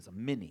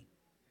 polytheism, many.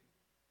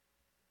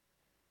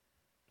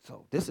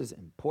 So this is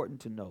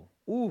important to know.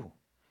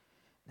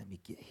 Let me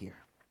get here.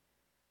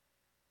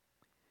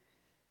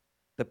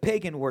 The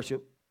pagan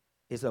worship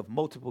is of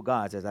multiple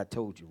gods, as I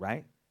told you,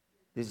 right?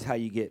 This is how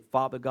you get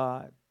Father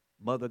God,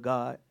 Mother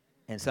God,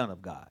 and Son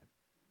of God.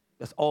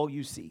 That's all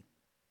you see.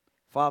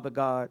 Father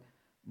God,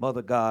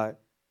 Mother God,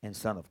 and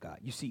Son of God.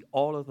 You see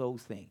all of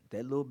those things.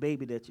 That little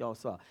baby that y'all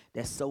saw,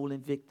 that's Sol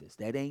Invictus.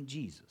 That ain't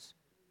Jesus.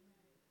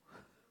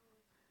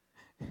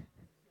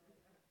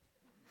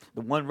 The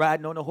one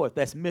riding on the horse,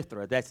 that's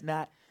Mithra. That's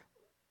not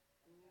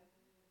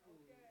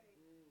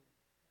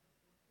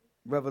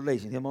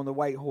Revelation, him on the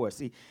white horse.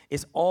 See,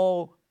 it's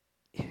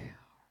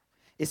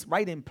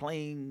right in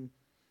plain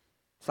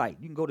sight.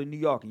 You can go to New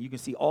York and you can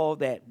see all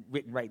that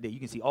written right there. You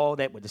can see all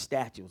that with the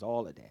statues,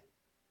 all of that.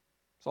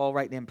 It's all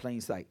right there in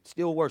plain sight.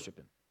 Still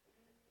worshiping.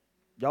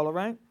 Y'all all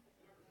right?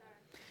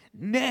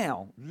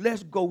 Now,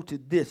 let's go to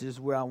this. This is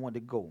where I want to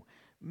go.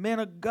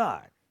 Man of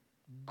God,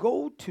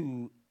 go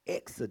to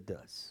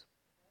Exodus.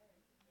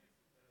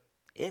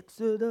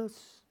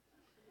 Exodus.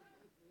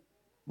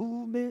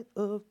 Movement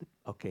of the...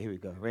 Okay, here we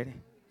go. Ready?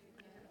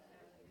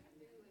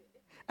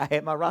 I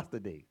had my roster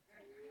day.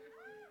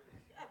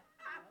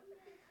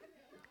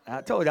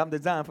 I told you I'm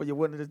designed for your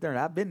wilderness journey.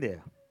 I've been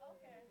there.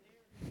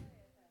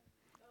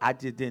 I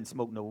just didn't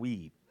smoke no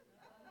weed.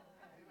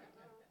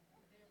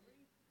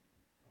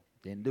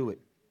 Didn't do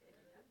it.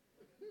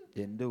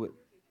 Didn't do it.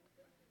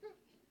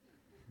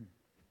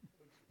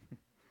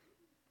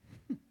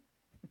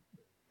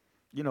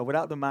 You know,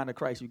 without the mind of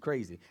Christ, you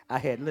crazy. I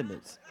had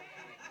limits.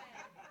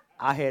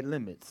 I had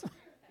limits.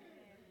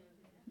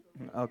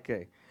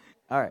 Okay.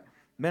 All right.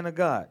 Men of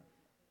God,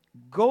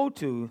 go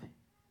to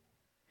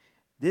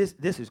this.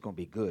 This is gonna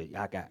be good.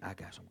 I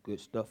got some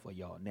good stuff for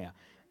y'all now.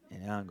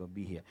 And I'm gonna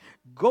be here.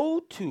 Go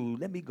to,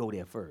 let me go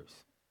there first.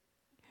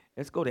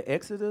 Let's go to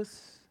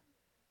Exodus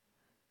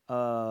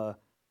 30.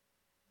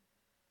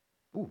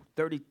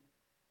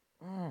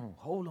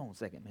 Hold on a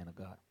second, man of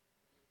God.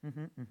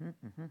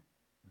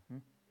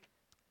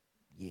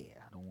 Yeah,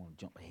 I don't want to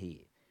jump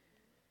ahead.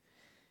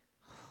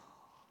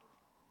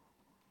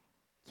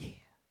 Yeah,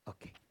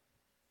 okay.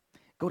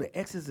 Go to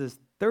Exodus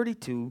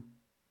 32.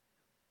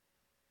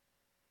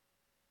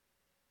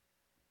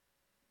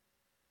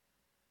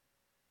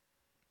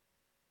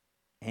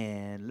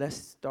 And let's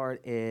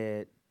start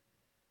at,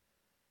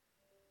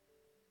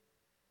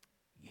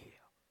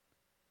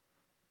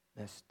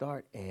 let's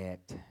start at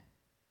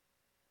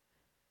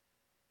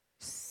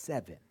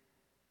 7.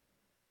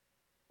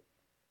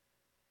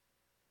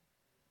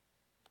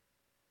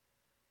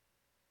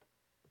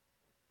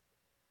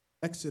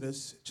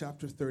 Exodus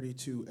chapter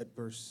 32 at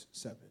verse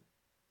 7.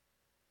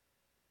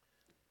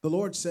 The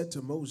Lord said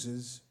to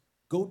Moses,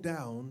 "Go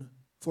down,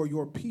 for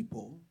your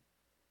people,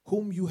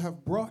 whom you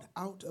have brought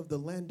out of the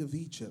land of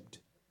Egypt,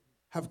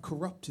 have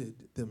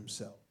corrupted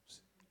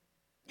themselves."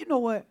 You know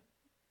what?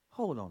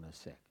 Hold on a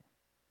second.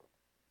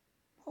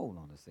 Hold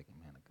on a second,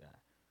 man of God.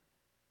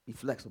 Be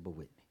flexible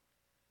with me.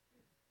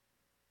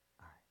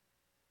 All right.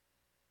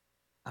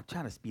 I'm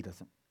trying to speed up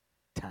some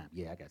time.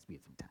 Yeah, I got to speed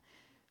up some time.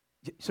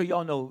 So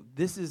y'all know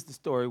this is the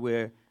story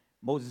where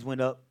Moses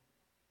went up,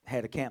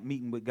 had a camp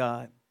meeting with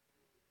God,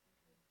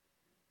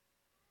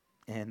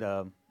 and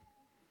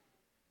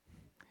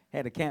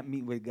had a camp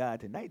meeting with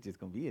God tonight. Just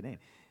gonna be it, ain't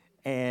it?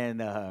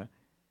 And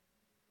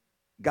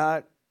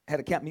God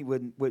had a camp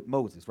meeting with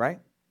Moses, right?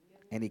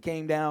 And he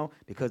came down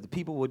because the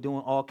people were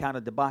doing all kind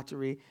of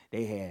debauchery.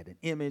 They had an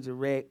image, a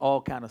rag,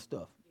 all kind of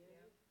stuff.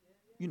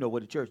 You know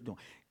what the church is doing.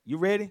 You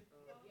ready?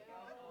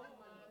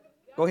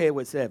 Go ahead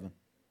with 7.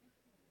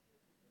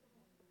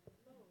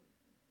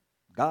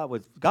 God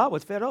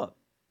was fed up.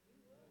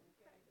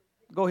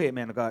 Go ahead,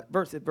 man of God.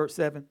 Verse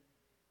 7.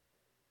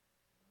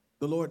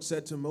 The Lord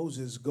said to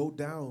Moses, "Go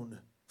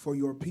down, for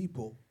your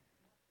people,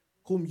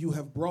 whom you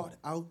have brought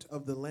out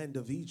of the land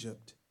of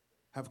Egypt,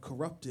 have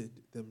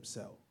corrupted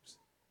themselves.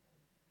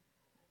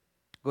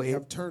 Go They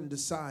ahead. have turned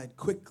aside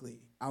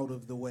quickly out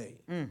of the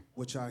way,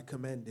 which I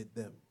commanded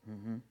them.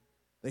 Mm-hmm.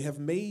 They have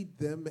made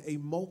them a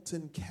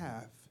molten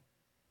calf,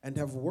 and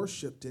have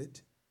worshipped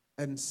it,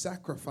 and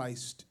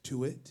sacrificed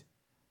to it,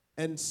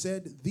 and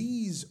said,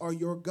 'These are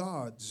your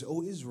gods,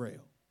 O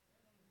Israel,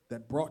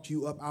 that brought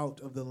you up out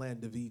of the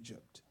land of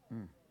Egypt.'"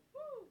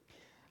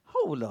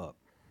 Hold up.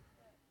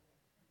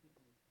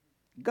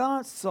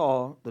 God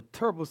saw the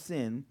terrible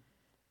sin,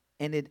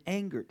 and it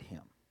angered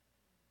him.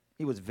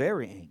 He was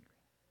very angry.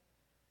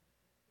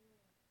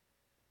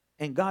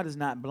 And God is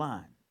not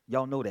blind.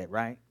 Y'all know that,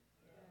 right?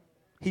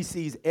 He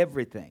sees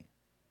everything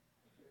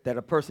that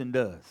a person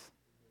does.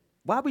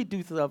 Why we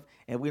do stuff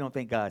and we don't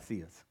think God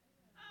sees us?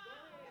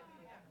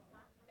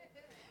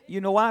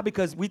 You know why?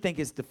 Because we think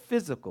it's the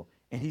physical,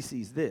 and he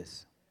sees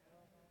this.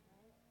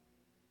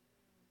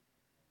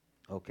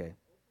 Okay.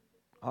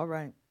 All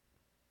right.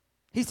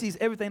 He sees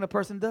everything a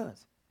person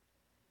does.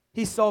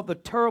 He saw the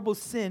terrible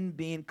sin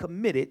being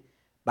committed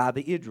by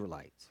the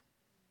Israelites.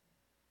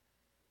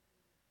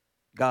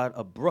 God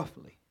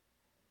abruptly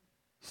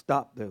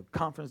stopped the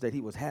conference that he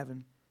was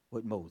having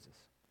with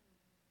Moses.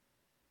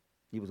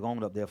 He was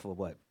going up there for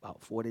what?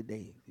 About 40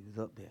 days. He was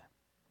up there.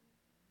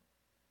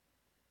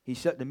 He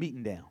shut the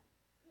meeting down.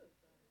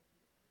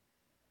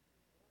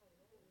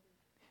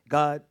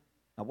 God,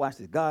 now watch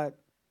this. God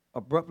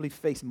abruptly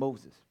faced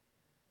Moses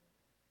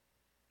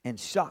and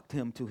shocked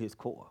him to his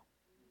core.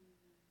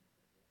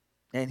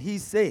 And he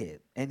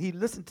said, and he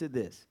listened to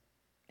this,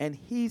 and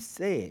he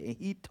said, and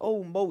he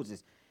told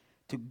Moses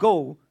to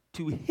go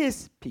to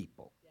his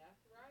people.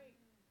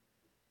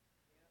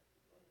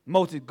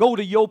 Moses, go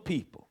to your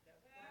people.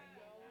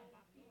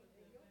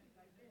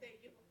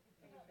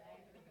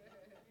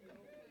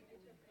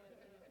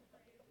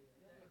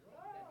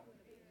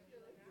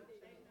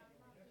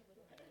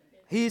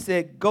 He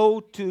said, go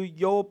to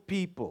your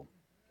people.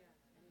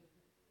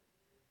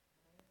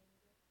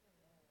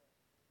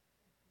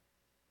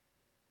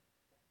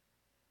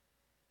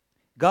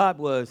 God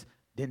was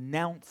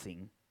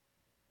denouncing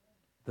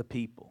the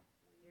people.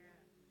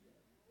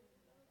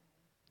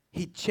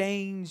 He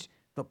changed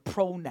the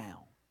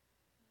pronoun.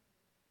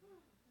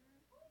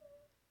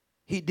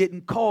 He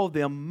didn't call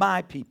them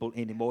my people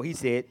anymore. He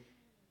said,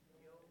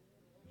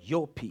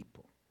 your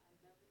people.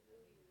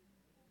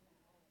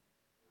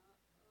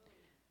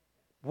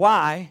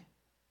 Why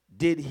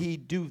did he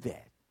do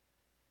that?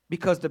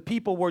 Because the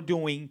people were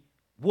doing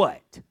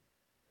what?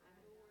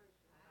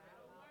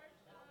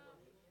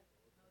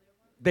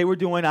 They were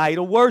doing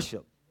idol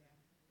worship.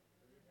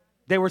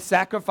 They were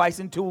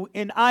sacrificing to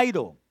an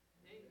idol.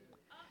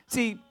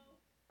 See,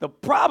 the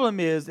problem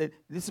is that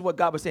this is what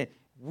God was saying.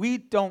 We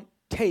don't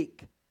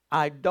take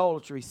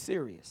idolatry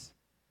serious.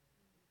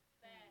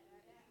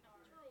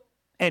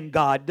 And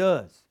God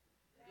does.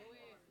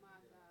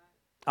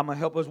 I'm going to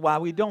help us why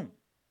we don't.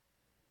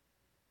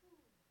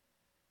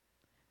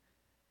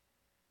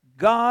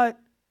 God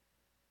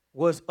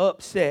was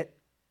upset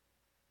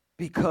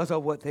because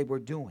of what they were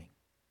doing.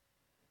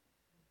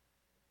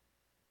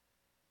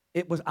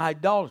 It was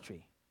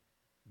idolatry.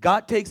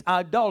 God takes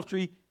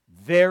idolatry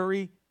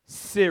very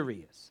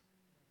serious.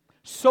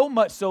 So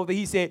much so that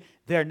he said,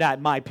 they're not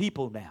my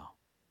people now.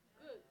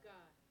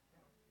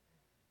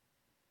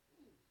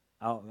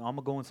 I'm going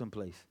to go in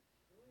someplace.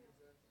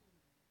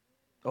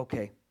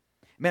 Okay.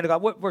 Man of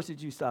God, what verse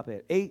did you stop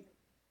at? 8?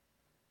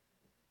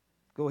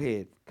 Go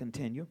ahead.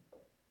 Continue.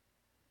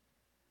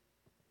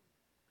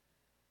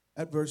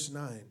 At verse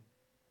 9.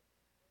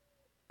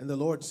 And the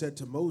Lord said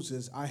to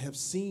Moses, I have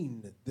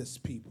seen this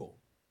people,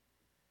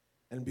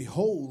 and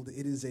behold,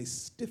 it is a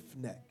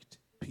stiff-necked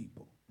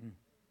people.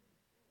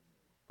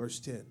 Verse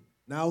 10.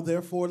 Now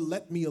therefore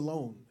let me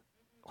alone,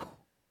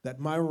 that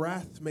my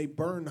wrath may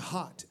burn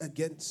hot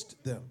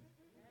against them,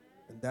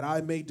 and that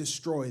I may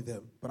destroy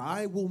them. But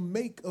I will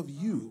make of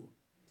you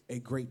a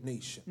great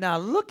nation. Now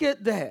look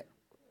at that.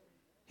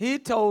 He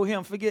told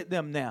him, forget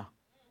them now.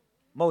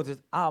 Moses,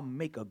 I'll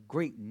make a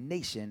great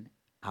nation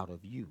out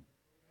of you.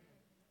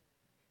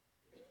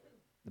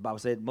 The Bible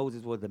said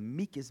Moses was the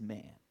meekest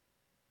man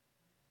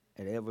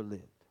that ever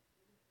lived.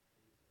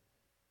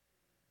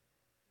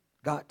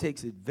 God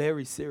takes it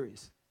very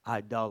serious,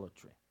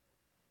 idolatry.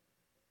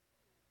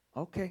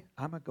 Okay,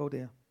 I'm going to go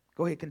there.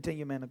 Go ahead,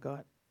 continue, man of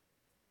God.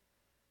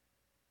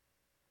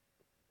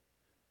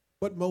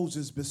 But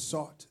Moses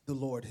besought the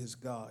Lord his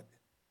God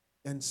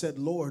and said,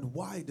 Lord,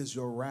 why does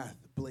your wrath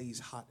blaze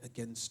hot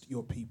against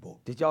your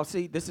people? Did y'all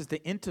see? This is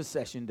the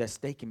intercession that's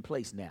taking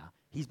place now.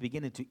 He's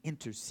beginning to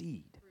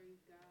intercede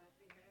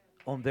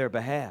on their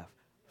behalf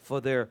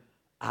for their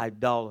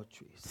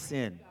idolatry,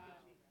 sin.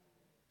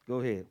 Go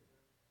ahead.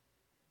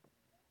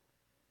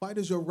 Why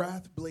does your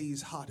wrath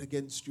blaze hot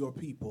against your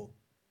people,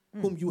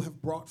 whom you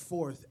have brought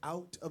forth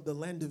out of the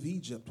land of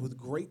Egypt with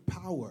great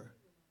power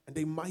and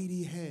a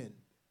mighty hand?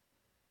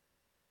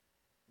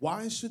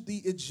 Why should the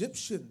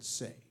Egyptians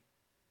say,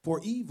 for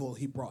evil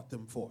he brought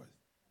them forth,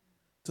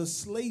 to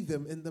slay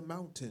them in the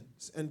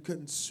mountains and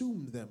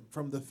consume them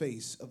from the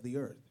face of the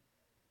earth?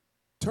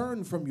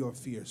 Turn from your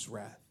fierce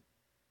wrath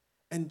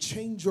and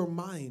change your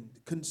mind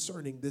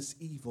concerning this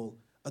evil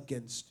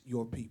against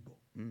your people.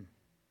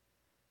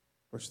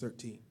 Verse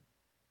 13.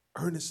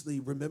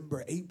 Earnestly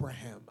remember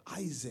Abraham,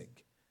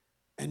 Isaac,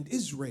 and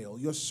Israel,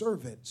 your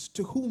servants,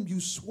 to whom you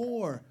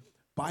swore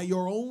by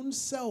your own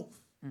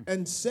self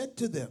and said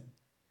to them,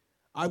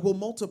 I will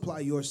multiply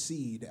your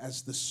seed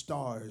as the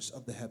stars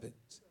of the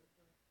heavens.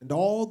 And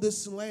all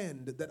this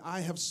land that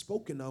I have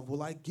spoken of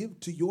will I give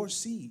to your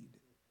seed,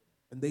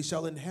 and they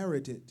shall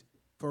inherit it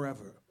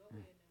forever.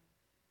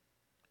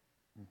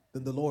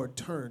 Then the Lord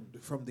turned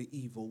from the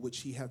evil which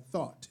he had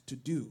thought to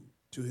do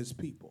to his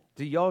people.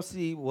 Do y'all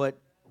see what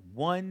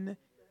one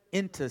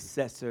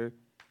intercessor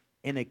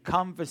in a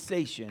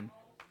conversation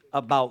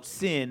about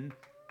sin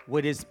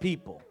with his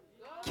people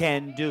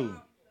can do?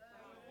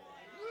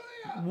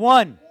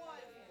 One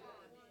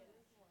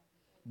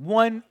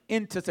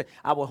intercessor.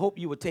 I would hope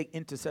you would take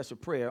intercessor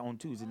prayer on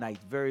Tuesday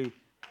nights very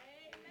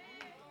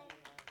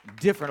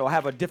different, or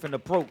have a different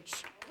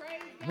approach.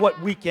 What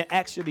we can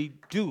actually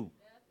do.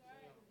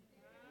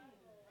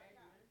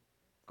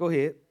 Go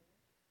ahead.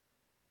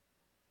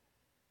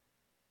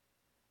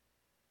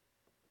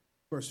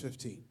 Verse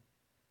 15.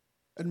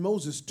 And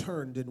Moses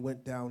turned and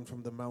went down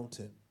from the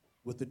mountain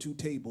with the 2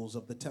 tables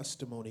of the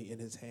testimony in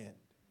his hand.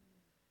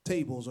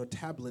 Tables or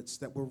tablets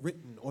that were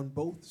written on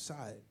both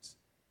sides.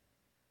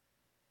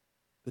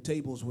 The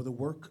tables were the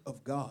work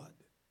of God.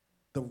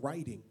 The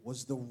writing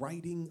was the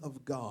writing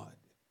of God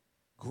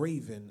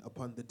graven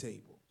upon the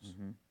tables.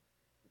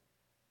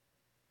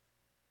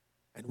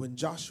 And when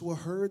Joshua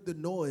heard the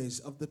noise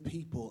of the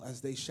people as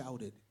they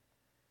shouted,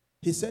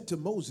 he said to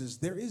Moses,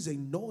 there is a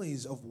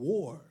noise of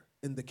war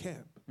in the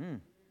camp.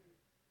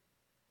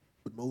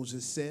 But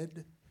Moses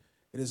said,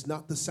 it is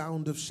not the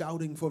sound of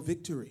shouting for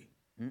victory.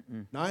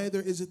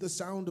 Neither is it the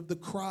sound of the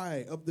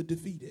cry of the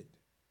defeated,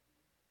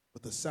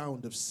 but the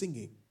sound of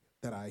singing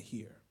that I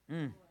hear.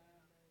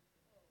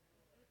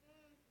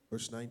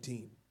 Verse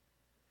 19.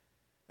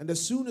 And as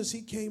soon as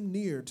he came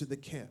near to the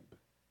camp,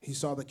 he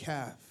saw the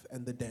calf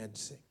and the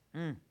dancing.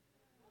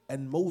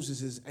 And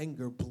Moses'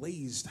 anger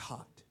blazed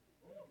hot,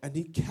 and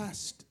he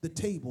cast the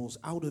tables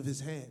out of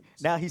his hands.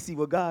 Now he see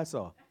what God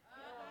saw.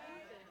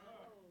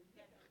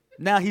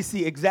 Now he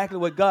see exactly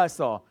what God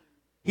saw.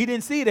 He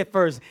didn't see it at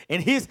first.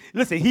 And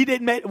listen, he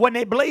wasn't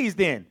they blazed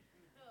then,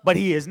 but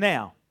he is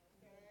now.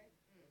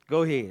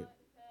 Go ahead.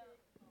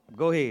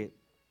 Go ahead.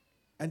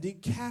 And he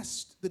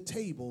cast the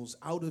tables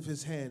out of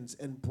his hands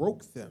and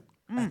broke them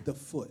at the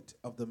foot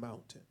of the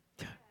mountain.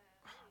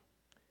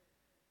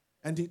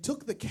 And he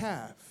took the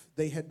calf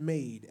they had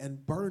made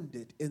and burned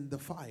it in the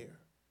fire,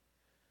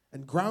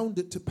 and ground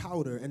it to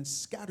powder and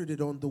scattered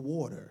it on the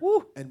water,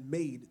 and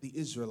made the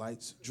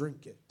Israelites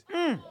drink it.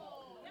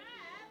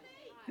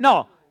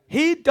 No,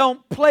 he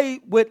don't play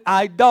with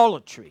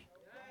idolatry.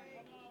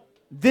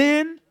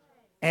 Then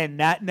and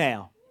not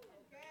now.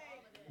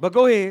 But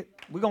go ahead.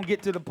 We're going to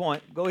get to the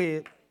point. Go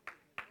ahead.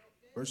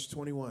 Verse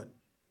 21.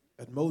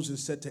 And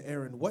Moses said to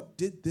Aaron, what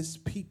did this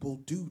people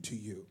do to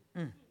you,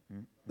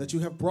 that you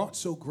have brought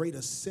so great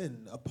a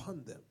sin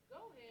upon them?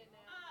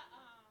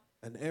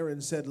 And Aaron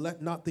said,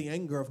 let not the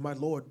anger of my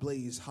Lord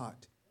blaze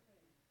hot.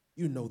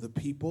 You know the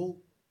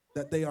people,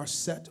 that they are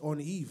set on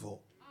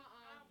evil.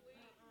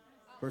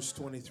 Verse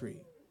 23.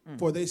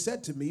 For they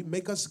said to me,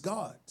 make us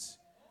gods,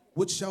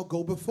 which shall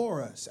go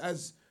before us.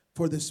 As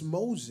for this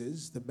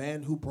Moses, the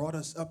man who brought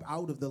us up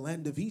out of the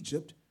land of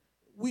Egypt,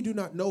 we do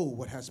not know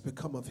what has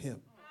become of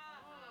him.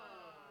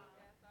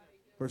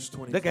 Verse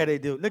 24. Look how they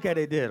do. Look how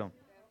they did them.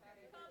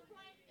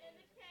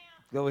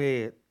 Go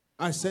ahead.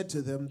 I said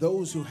to them,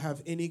 those who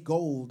have any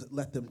gold,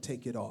 let them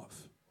take it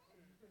off.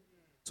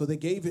 So they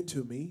gave it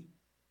to me.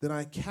 Then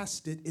I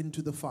cast it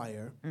into the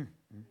fire,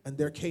 and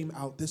there came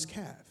out this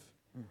calf.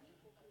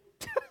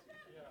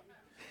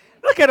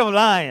 Look at him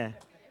lying.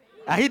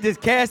 Now, he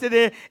just cast it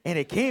in, and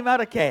it came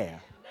out a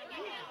calf.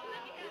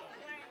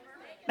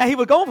 Now, he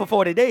was gone for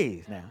 40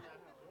 days now.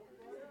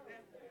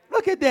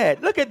 Look at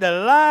that. Look at the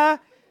lie.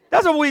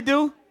 That's what we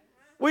do.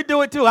 We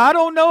do it too. I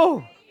don't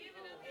know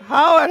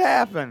how it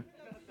happened.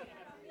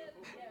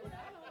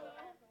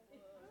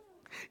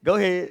 Go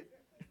ahead.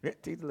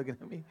 Teacher looking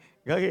at me.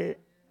 Go ahead.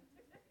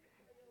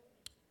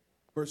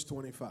 Verse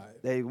 25.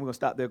 We're going to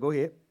stop there. Go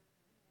ahead.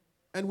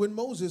 And when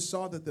Moses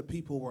saw that the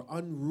people were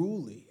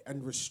unruly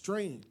and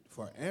restrained,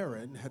 for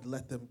Aaron had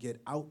let them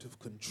get out of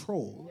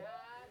control,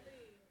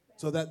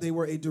 so that they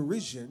were a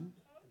derision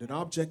and an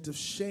object of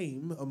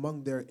shame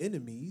among their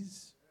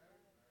enemies,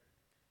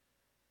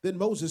 then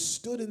Moses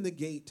stood in the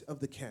gate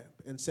of the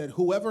camp and said,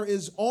 whoever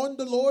is on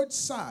the Lord's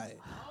side,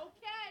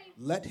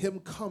 let him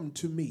come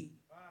to me.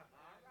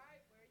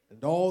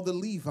 And all the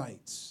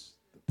Levites,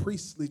 the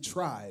priestly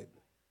tribe,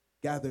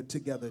 gathered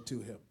together to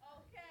him.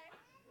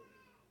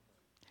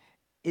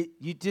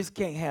 You just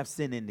can't have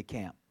sin in the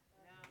camp.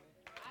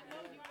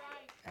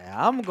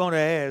 I'm going to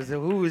ask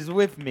who is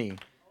with me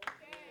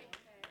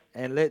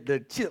and let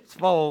the chips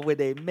fall where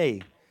they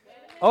may.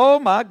 Oh,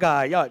 my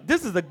God. Y'all,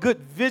 this is a good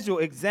visual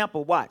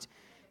example. Watch.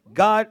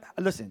 God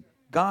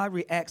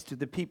reacts to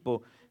the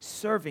people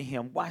serving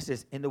him. Watch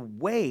this. In the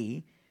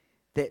way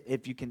that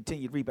if you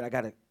continue to read, but I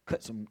got to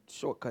cut some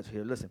shortcuts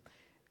here. Listen.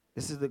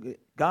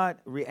 God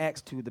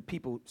reacts to the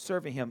people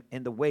serving him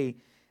in the way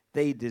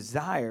they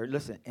desire,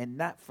 listen, and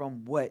not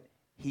from what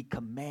he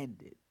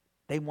commanded.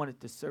 They wanted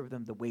to serve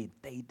them the way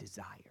they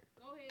desired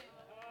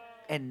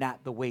and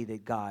not the way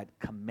that God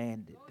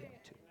commanded them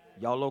to.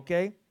 Y'all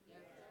okay?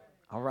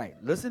 All right,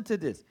 listen to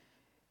this.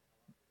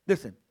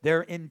 Listen,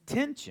 their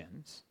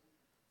intentions,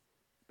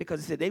 because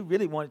it said they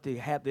really wanted to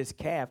have this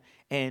calf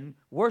and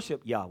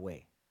worship Yahweh,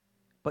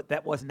 but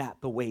that was not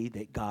the way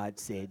that God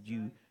said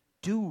you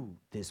do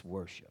this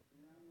worship.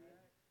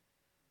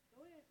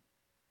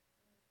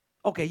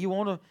 Okay, you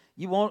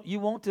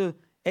want to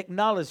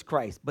acknowledge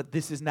Christ, but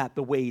this is not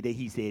the way that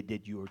he said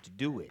that you are to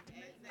do it.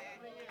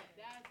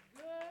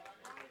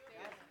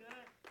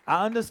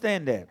 I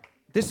understand that.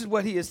 This is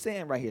what he is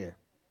saying right here.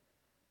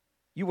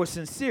 You were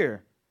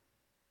sincere,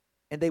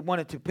 and they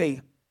wanted to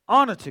pay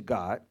honor to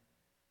God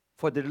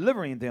for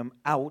delivering them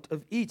out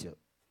of Egypt.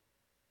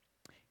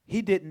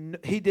 He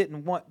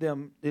didn't want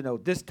them,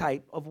 this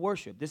type of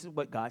worship. This is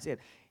what God said.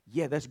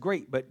 Yeah, that's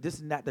great, but this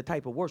is not the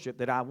type of worship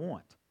that I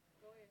want.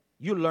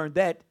 You learned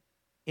that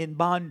in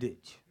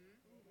bondage.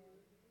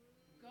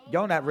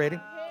 Y'all not ready?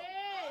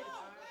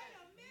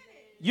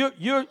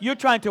 You're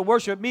trying to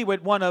worship me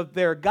with one of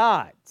their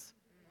gods.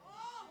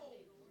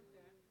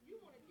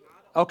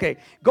 Okay,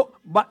 go.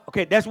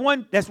 Okay, that's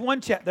one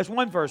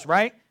verse,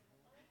 right?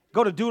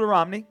 Go to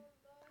Deuteronomy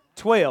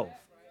 12.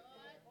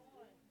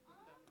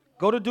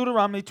 Go to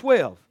Deuteronomy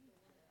 12.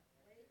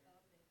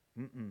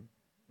 Let me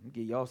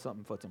give y'all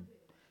something for some.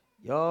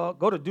 Y'all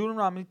go to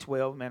Deuteronomy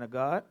 12, man of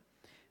God.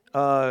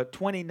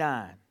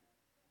 29.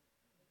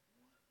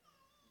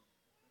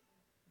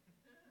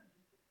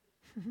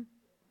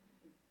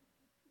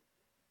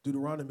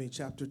 Deuteronomy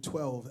chapter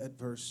 12 at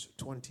verse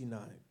 29.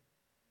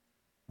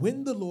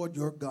 When the Lord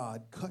your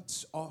God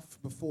cuts off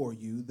before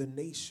you the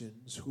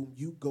nations whom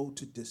you go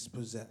to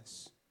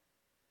dispossess,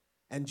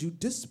 and you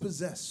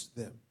dispossess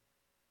them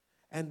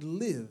and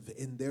live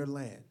in their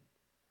land,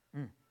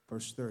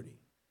 Verse 30.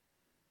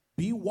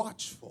 Be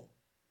watchful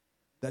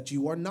that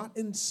you are not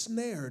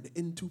ensnared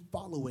into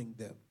following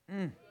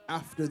them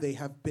after they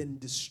have been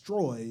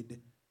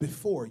destroyed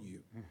before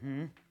you.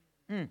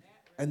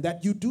 And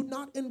that you do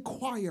not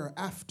inquire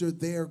after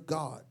their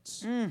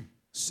gods,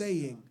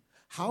 saying,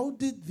 how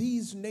did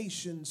these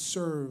nations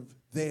serve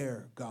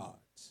their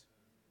gods?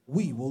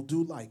 We will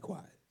do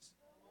likewise.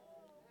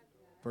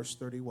 Verse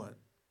 31.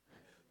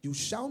 You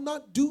shall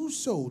not do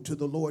so to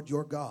the Lord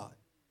your God,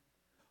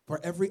 for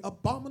every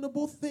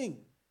abominable thing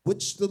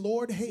which the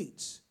Lord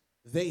hates,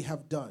 they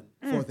have done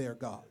for their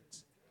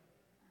gods.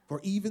 For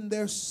even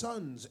their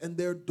sons and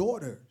their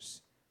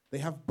daughters, they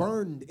have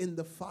burned in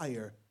the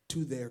fire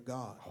to their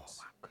gods. Oh,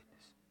 my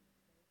goodness.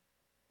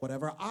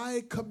 Whatever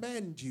I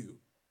command you,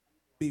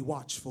 be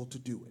watchful to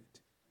do it.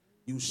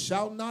 You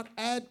shall not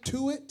add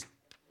to it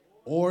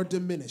or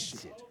diminish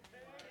it.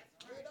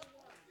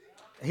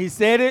 He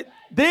said it,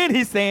 then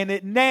he's saying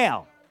it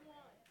now.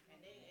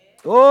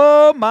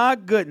 Oh, my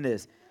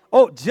goodness.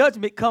 Oh,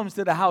 judgment comes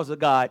to the house of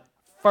God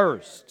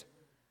first.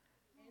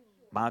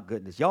 My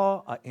goodness.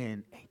 Y'all are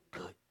in a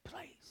good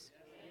place.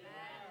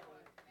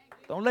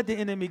 Don't let the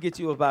enemy get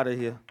you up out of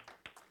here.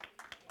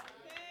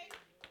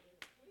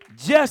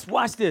 Just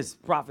watch this,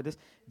 prophetess.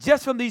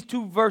 Just from these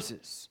two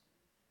verses,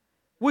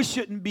 we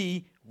shouldn't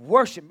be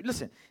worshiping.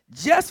 Listen,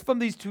 just from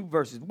these two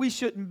verses, we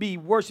shouldn't be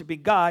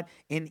worshiping God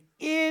in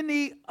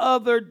any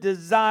other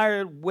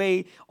desired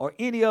way or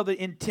any other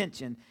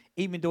intention,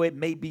 even though it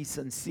may be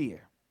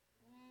sincere.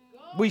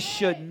 We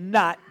should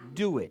not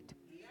do it.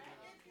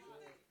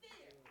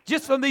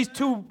 Just from these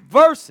two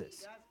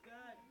verses.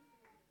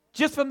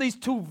 Just from these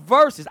two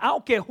verses. I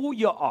don't care who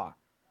you are.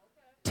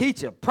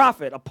 Teacher,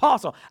 prophet,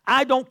 apostle.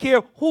 I don't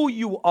care who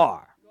you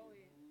are.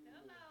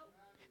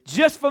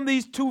 Just from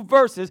these two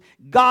verses,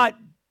 God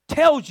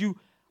tells you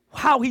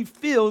how he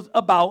feels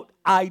about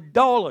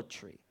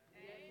idolatry.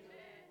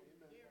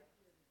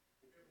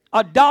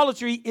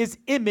 Idolatry is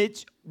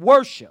image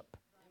worship.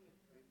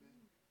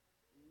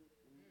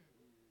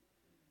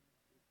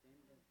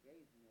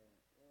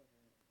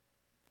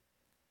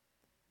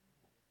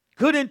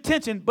 Good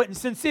intention, but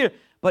sincere.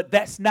 But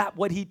that's not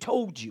what he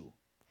told you.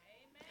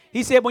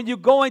 He said when you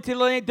go into the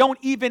land, don't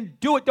even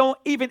do it. Don't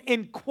even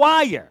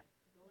inquire.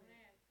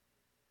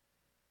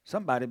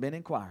 Somebody been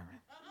inquiring.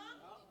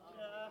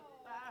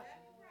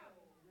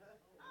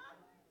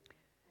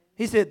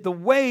 He said the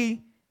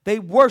way they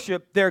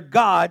worship their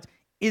gods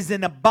is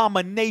an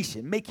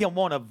abomination. Make him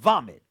want to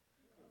vomit.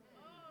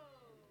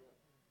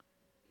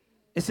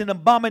 It's an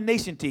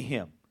abomination to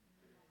him.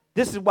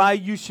 This is why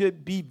you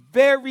should be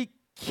very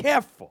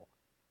careful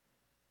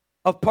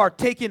of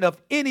partaking of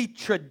any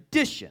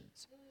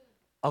traditions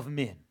of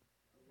men.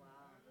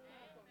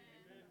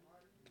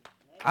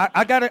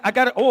 I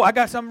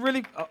got something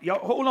really, y'all,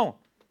 hold on.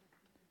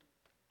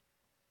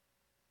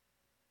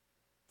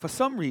 For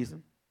some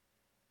reason,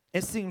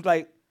 it seems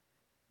like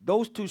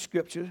those two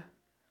scriptures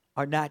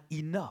are not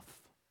enough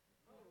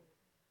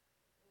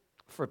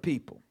for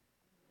people.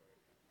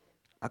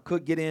 I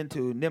could get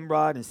into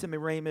Nimrod and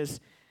Semiramis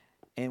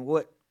and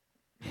what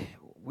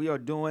we are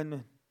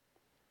doing,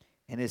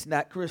 and it's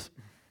not Chris.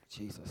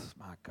 Jesus,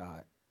 my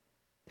God.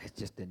 That's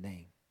just the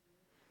name.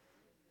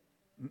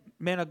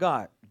 Man of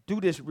God, do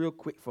this real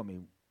quick for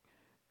me.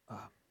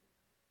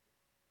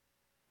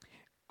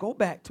 Go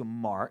back to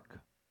Mark.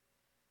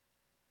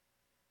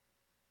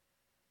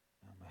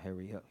 I'm going to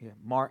hurry up here.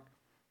 Mark,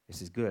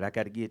 this is good. I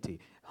got to get to you.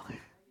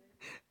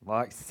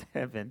 Mark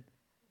 7.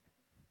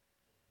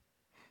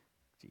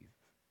 Jesus.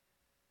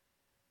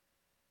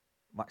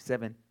 Mark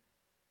 7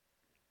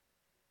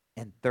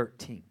 and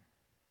 13.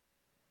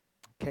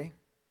 Okay?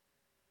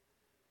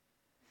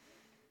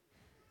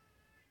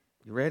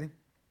 You ready?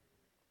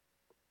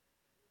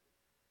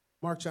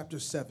 Mark chapter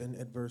 7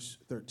 and verse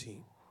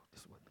 13.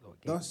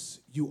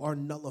 Thus you are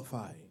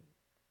nullifying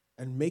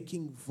and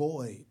making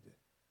void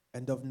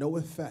and of no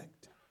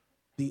effect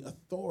the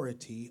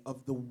authority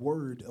of the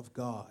word of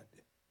God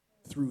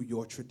through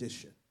your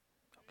tradition,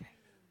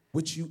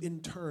 which you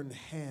in turn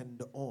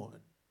hand on.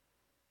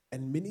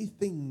 And many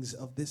things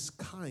of this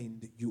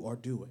kind you are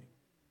doing.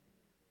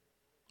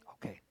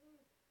 Okay.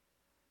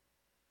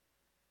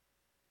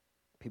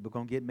 People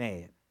going to get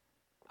mad.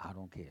 I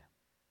don't care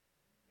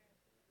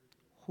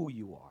who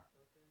you are,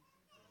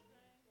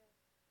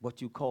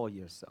 what you call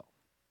yourself.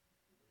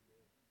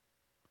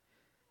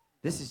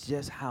 This is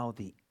just how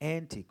the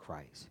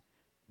Antichrist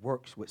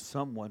works with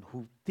someone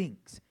who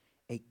thinks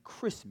a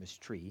Christmas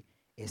tree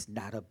is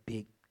not a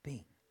big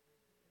thing,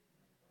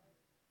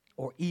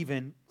 or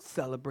even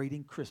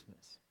celebrating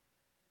Christmas.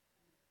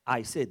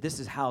 I said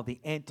this is how the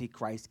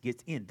Antichrist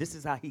gets in. This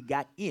is how he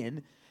got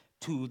in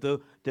to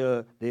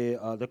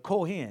the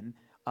Kohen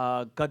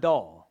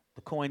Gadol,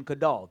 the Kohen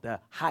Gadol, the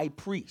high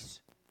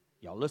priest.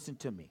 Y'all listen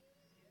to me.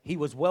 He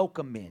was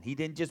welcome in. He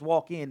didn't just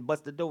walk in,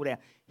 bust the door down.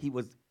 He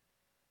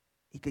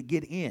could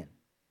get in.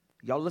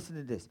 Y'all listen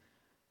to this.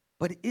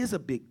 But it is a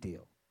big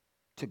deal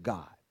to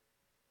God.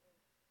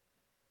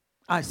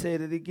 I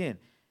said it again.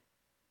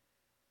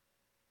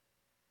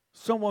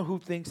 someone who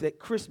thinks that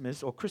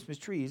Christmas or Christmas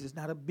trees is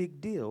not a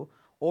big deal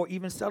or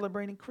even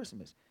celebrating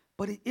Christmas.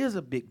 But it is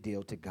a big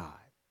deal to God.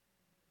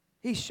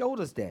 He showed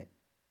us that.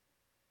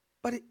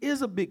 But it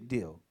is a big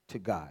deal to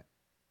God,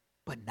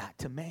 but not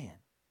to man.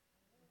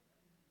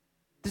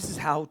 This is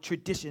how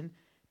tradition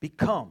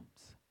becomes.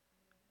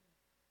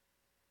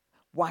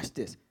 Watch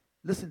this.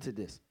 Listen to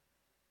this.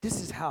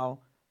 This is how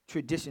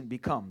tradition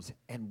becomes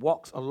and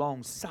walks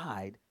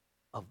alongside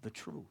of the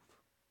truth.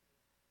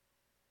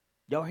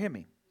 Y'all hear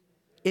me?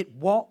 It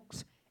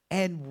walks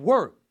and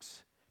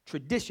works.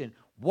 Tradition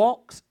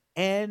walks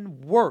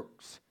and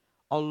works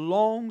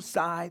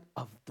alongside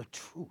of the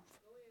truth.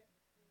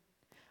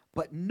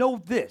 But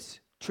know this,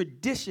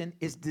 tradition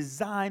is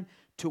designed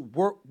to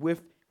work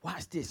with,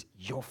 watch this,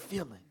 your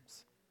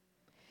feelings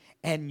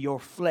and your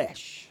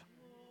flesh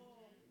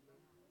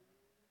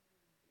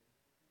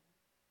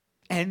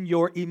and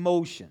your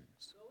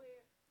emotions.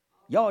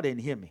 Y'all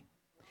didn't hear me.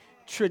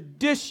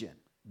 Tradition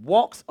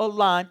walks a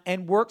line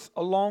and works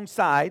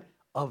alongside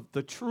of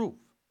the truth.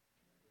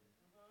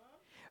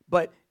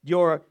 But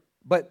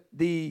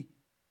the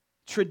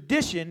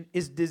tradition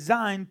is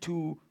designed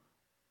to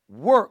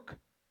work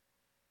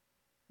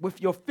with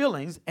your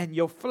feelings and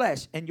your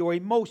flesh and your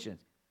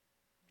emotions.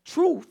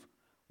 Truth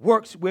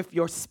works with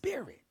your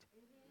spirit.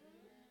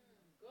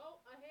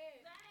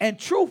 And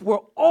truth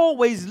will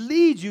always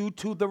lead you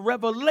to the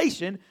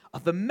revelation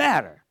of the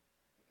matter,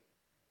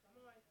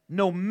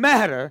 no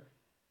matter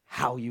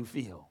how you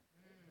feel.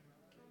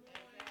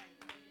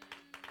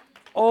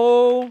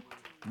 Oh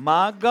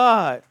my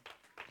God.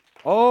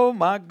 Oh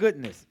my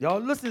goodness. Y'all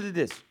listen to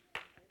this.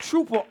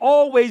 Truth will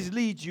always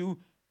lead you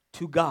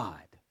to God.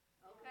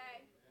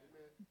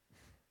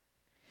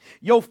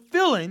 Your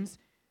feelings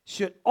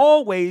should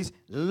always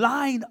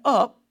line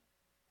up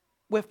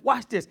with,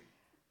 watch this,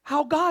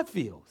 how God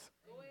feels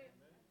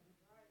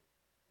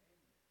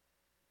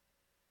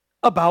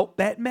about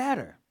that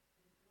matter.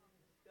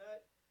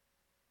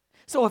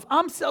 So if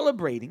I'm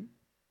celebrating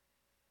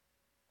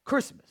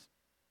Christmas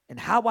and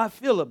how I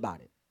feel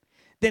about it,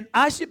 then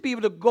I should be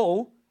able to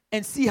go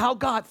and see how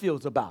God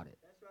feels about it.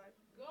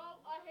 Go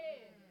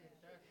ahead.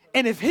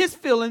 And if his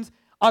feelings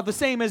are the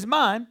same as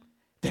mine,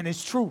 then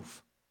it's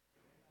truth.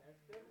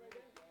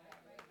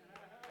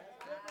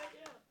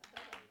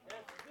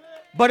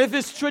 But if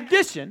it's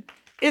tradition,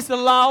 it's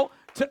allowed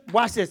to,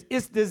 watch this,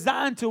 it's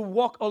designed to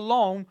walk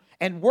along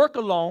and work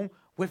along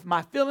with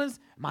my feelings,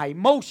 my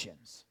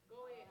emotions.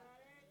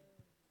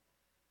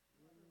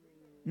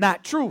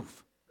 Not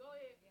truth.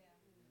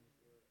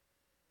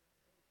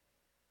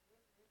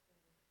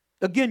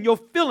 Again, your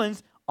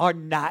feelings are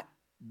not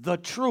the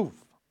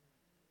truth.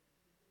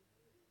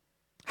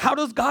 How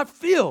does God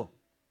feel?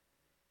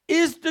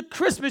 Is the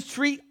Christmas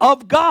tree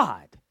of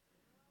God?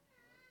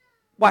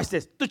 Watch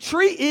this. The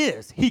tree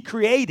is. He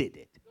created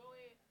it.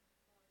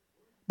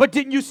 But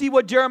didn't you see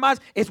what Jeremiah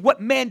says? It's what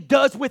man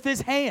does with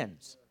his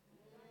hands.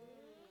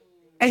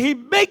 And he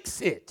makes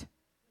it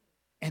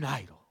an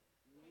idol.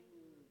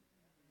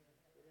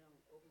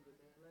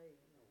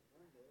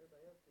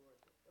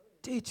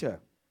 Teacher.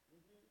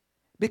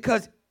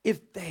 Because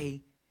if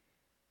they,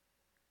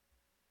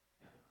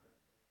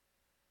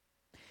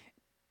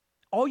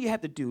 all you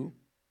have to do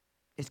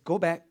is go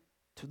back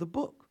to the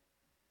book,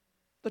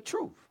 the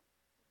truth,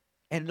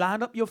 and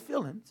line up your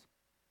feelings.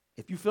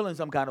 If you're feeling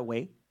some kind of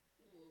way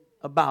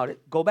about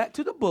it, go back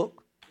to the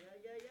book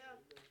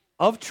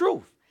of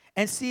truth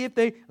and see if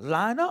they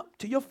line up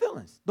to your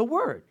feelings, the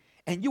word.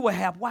 And you will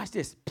have, watch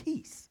this,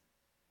 peace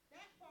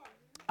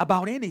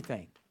about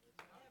anything.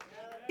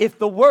 If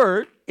the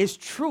word is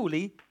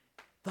truly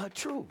the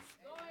truth.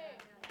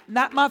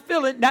 Not my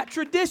feeling, not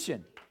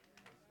tradition.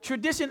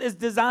 Tradition is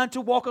designed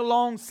to walk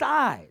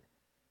alongside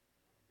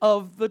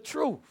of the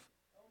truth.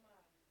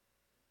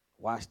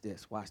 Watch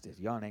this, watch this.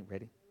 Y'all ain't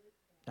ready.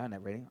 Y'all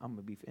not ready. I'm going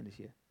to be finished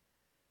here.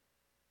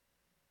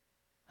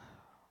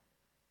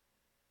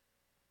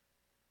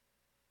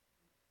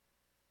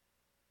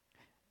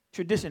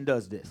 Tradition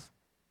does this.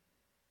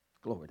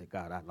 Glory to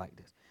God, I like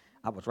this.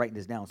 I was writing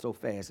this down so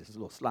fast, it's a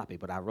little sloppy,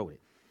 but I wrote it.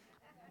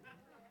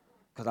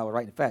 Because I was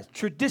writing fast.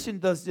 Tradition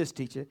does this,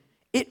 teacher.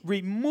 It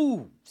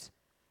removes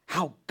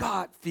how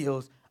God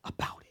feels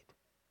about it.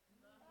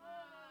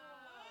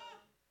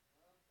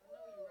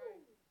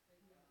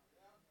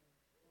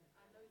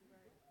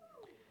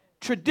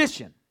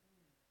 Tradition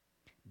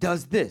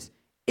does this.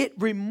 It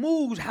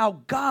removes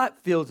how God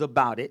feels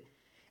about it,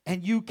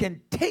 and you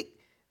can take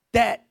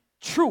that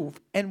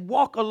truth and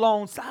walk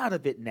alongside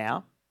of it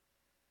now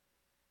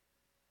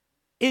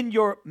in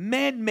your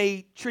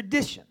man-made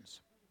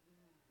traditions.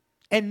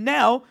 And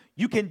now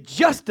you can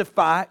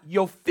justify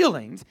your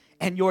feelings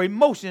and your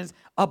emotions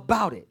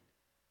about it.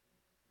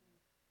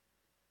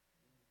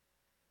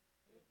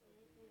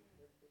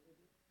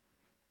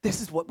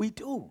 This is what we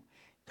do.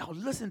 Y'all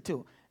listen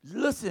to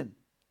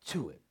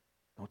it.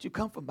 Don't you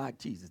come for my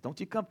Jesus. Don't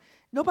you come.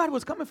 Nobody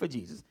was coming for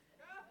Jesus.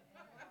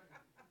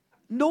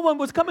 No one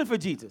was coming for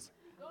Jesus.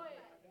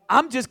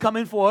 I'm just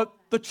coming for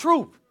the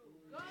truth.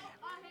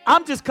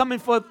 I'm just coming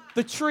for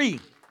the tree.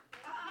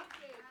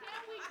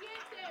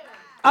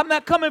 I'm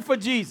not coming for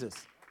Jesus.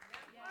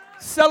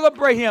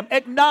 Celebrate him.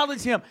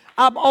 Acknowledge him.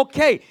 I'm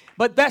okay.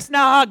 But that's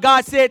not how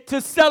God said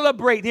to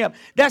celebrate him.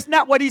 That's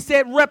not what he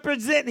said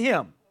represent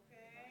him.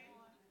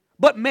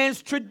 But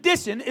man's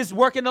tradition is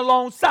working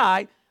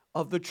alongside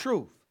of the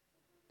truth.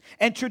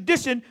 And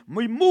tradition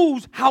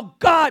removes how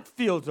God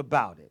feels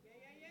about it.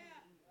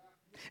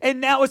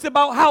 And now it's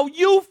about how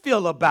you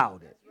feel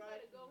about it.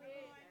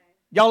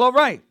 Y'all all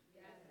right?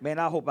 Man,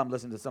 I hope I'm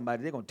listening to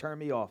somebody. They're going to turn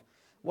me off.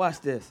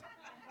 Watch this.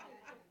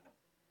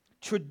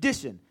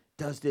 Tradition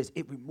does this.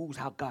 It removes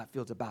how God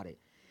feels about it.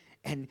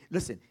 And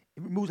listen,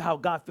 it removes how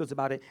God feels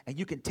about it. And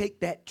you can take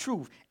that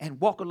truth and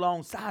walk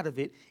alongside of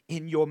it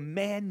in your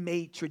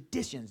man-made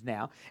traditions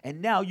now.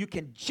 And now you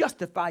can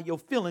justify your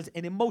feelings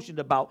and emotions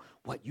about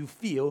what you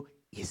feel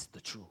is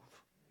the truth.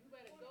 You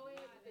better go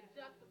ahead with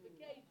the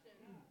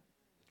justification.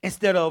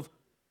 Instead of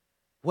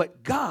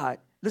what God,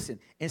 listen,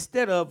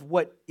 instead of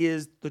what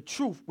is the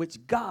truth,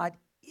 which God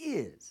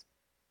is.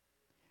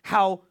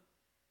 How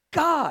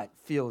God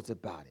feels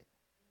about it.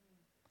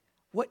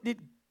 What did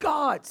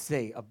God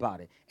say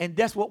about it? And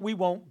that's what we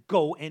won't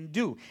go and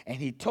do. And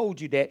he told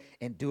you that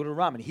in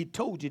Deuteronomy. He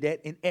told you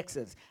that in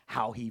Exodus,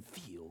 how he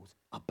feels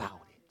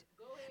about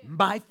it.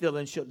 My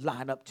feelings should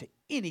line up to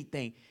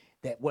anything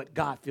that what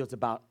God feels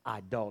about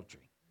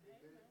idolatry.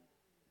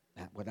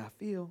 Not what I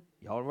feel.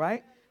 You all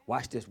right?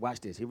 Watch this, watch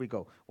this. Here we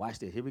go. Watch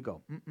this, here we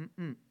go.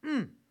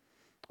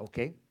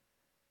 Okay.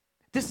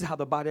 This is how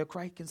the body of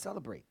Christ can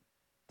celebrate.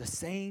 The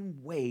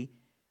same way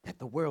that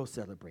the world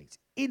celebrates.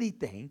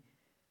 Anything,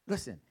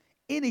 listen,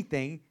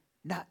 anything,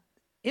 not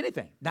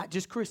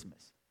just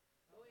Christmas.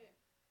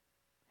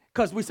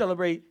 Because we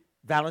celebrate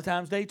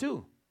Valentine's Day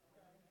too.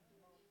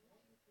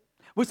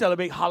 We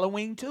celebrate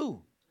Halloween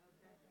too.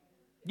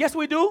 Yes,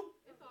 we do.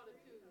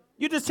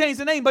 You just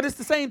changed the name, but it's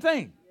the same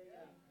thing.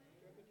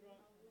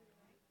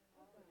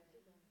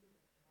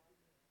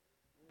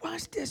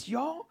 Watch this,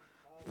 y'all.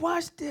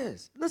 Watch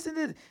this. Listen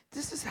to this.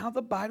 This is how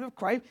the body of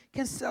Christ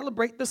can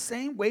celebrate the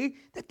same way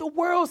that the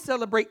world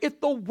celebrates.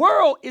 If the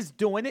world is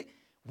doing it,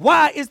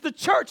 why is the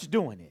church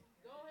doing it?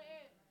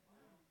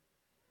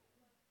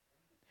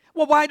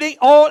 Well, why they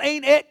all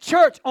ain't at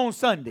church on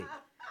Sunday?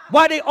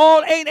 Why they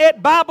all ain't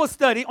at Bible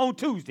study on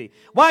Tuesday?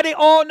 Why they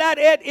all not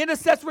at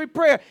intercessory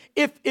prayer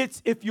if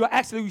you're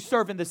actually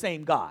serving the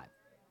same God?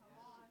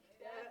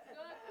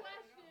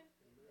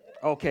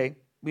 Okay,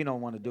 we don't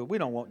want to do it. We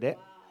don't want that.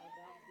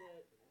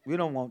 We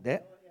don't want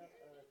that.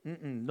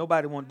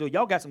 Nobody want to do it.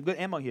 Y'all got some good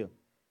ammo here.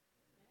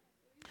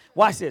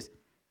 Watch this.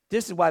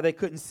 This is why they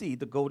couldn't see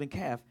the golden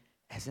calf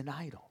as an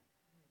idol.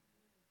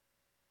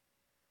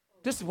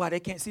 This is why they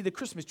can't see the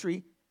Christmas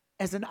tree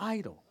as an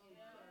idol.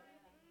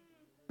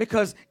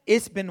 Because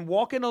it's been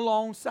walking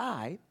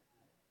alongside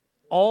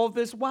all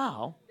this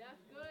while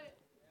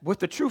with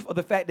the truth of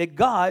the fact that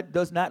God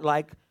does not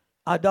like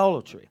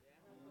idolatry.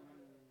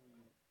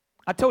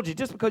 I told you,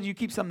 just because you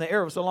keep something in the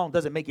air for so long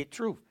doesn't make it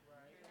true.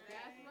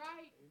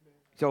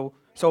 So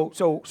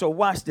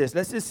watch this.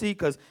 Let's just see,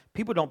 because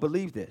people don't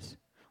believe this.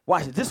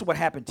 Watch this. This is what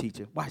happened,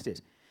 teacher. Watch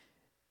this.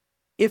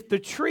 If the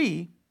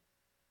tree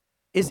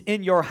is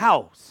in your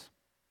house,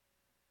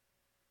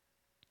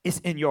 it's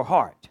in your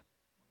heart.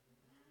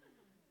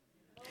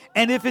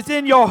 And if it's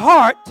in your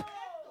heart,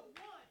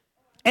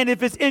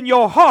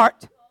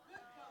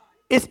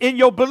 it's in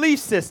your belief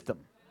system.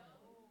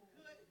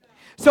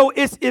 So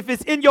if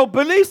it's in your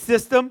belief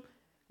system,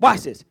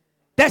 watch this.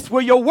 That's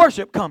where your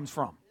worship comes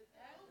from.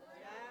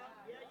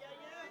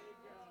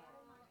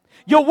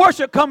 Your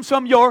worship comes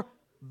from your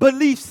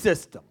belief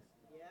system.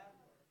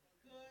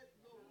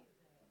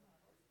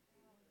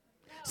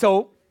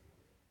 So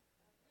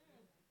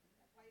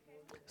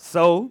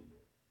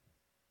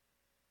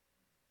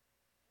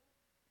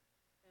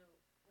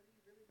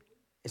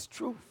it's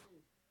truth.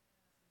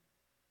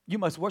 You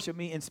must worship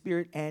me in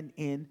spirit and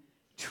in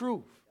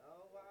truth.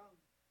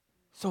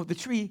 So the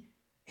tree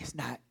is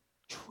not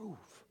truth.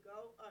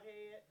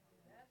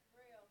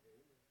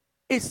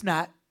 It's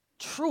not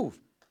truth.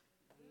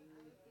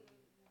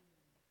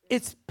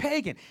 It's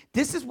pagan.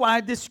 This is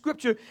why this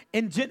scripture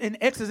in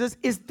Exodus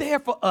is there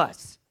for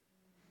us.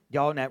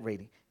 Y'all not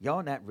ready.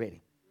 Y'all not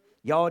ready.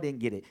 Y'all didn't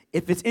get it.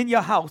 If it's in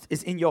your house,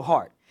 it's in your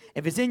heart.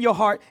 If it's in your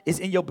heart, it's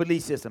in your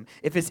belief system.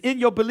 If it's in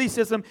your belief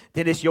system,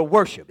 then it's your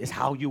worship. It's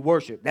how you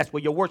worship. That's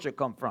where your worship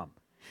comes from.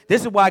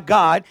 This is why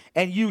God,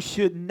 and you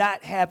should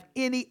not have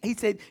any, he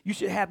said, you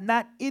should have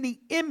not any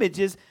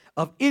images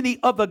of any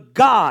other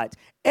gods.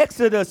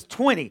 Exodus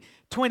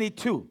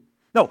 20:22.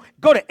 No,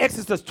 go to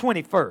Exodus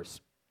 20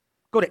 first.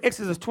 Go to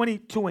Exodus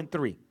 22 and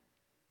 3.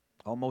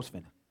 Almost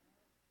finished.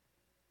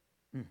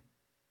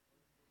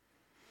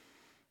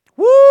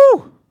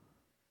 Woo!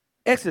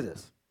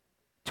 Exodus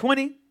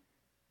 20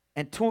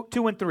 and 2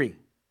 and 3.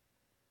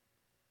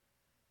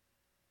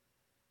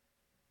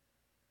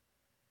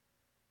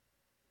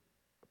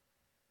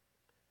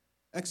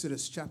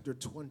 Exodus chapter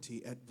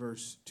 20 at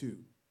verse 2.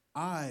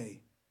 I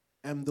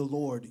am the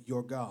Lord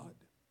your God,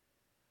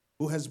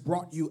 who has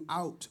brought you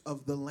out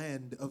of the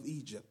land of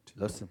Egypt.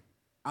 Listen.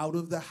 Out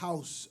of the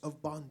house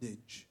of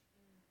bondage.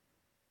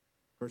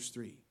 Verse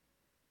 3.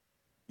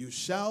 You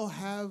shall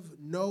have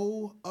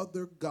no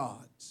other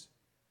gods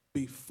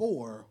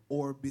before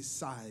or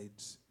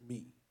besides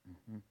me.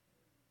 Mm-hmm.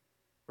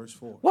 Verse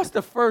 4. What's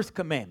the first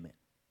commandment?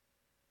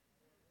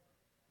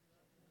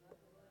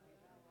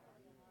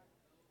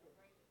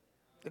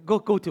 Go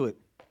to it.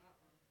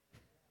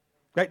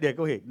 Right there.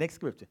 Go ahead. Next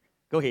scripture.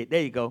 Go ahead.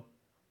 There you go.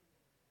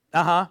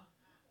 Uh-huh.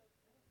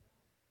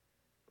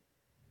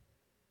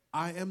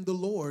 I am the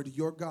Lord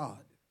your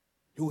God,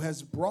 who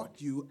has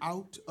brought you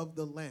out of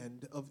the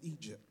land of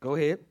Egypt. Go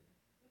ahead.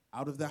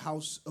 Out of the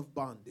house of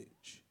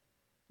bondage.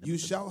 You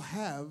shall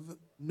have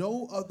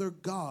no other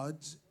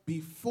gods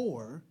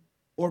before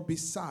or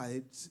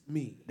besides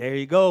me. There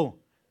you go.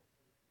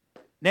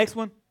 Next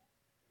one.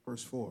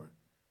 Verse 4.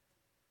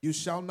 You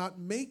shall not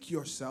make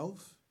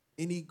yourself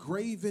any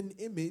graven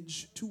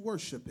image to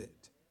worship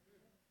it,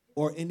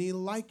 or any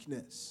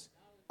likeness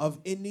of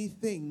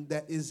anything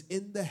that is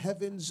in the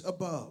heavens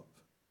above,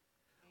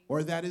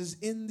 or that is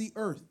in the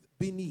earth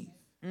beneath,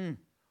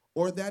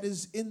 or that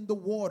is in the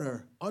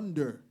water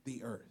under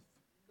the earth.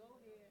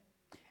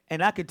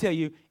 And I can tell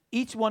you,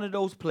 each one of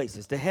those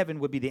places, the heaven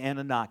would be the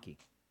Anunnaki.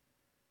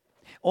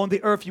 On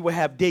the earth, you will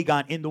have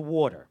Dagon in the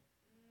water.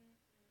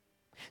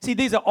 See,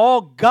 these are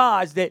all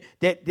gods that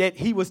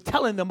he was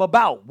telling them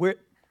about.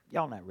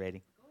 Y'all not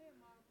ready.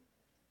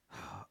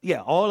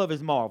 Yeah, all of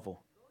his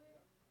marvel.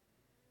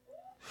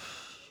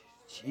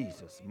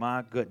 Jesus,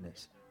 my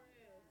goodness.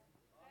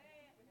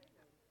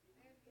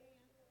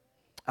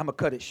 I'm going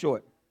to cut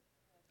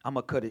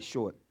it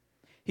short.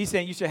 He's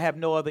saying you should have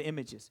no other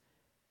images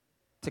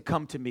to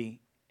come to me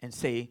and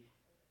say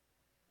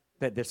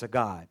that there's a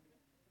God.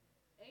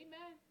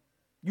 Amen.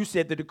 You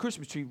said that the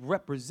Christmas tree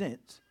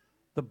represents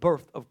the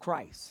birth of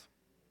Christ.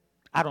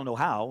 I don't know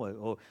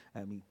how,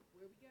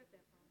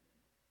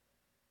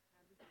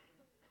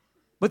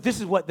 but this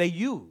is what they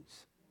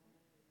use.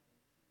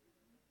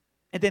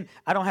 And then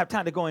I don't have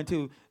time to go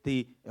into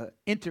the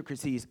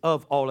intricacies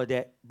of all of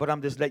that, but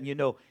I'm just letting you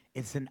know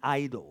it's an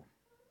idol.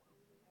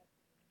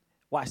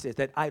 Watch this.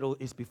 That idol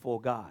is before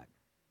God,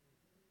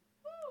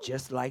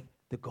 just like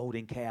the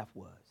golden calf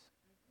was.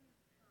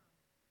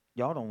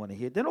 Y'all don't want to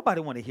hear.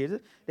 Nobody want to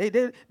hear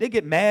this. They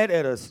get mad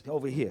at us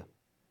over here.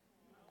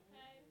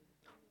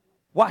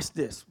 Watch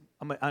this.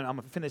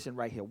 I'm finishing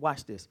right here.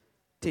 Watch this,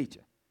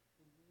 teacher.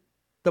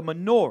 The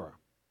menorah.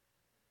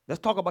 Let's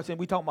talk about,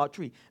 we talking about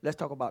tree. Let's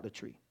talk about the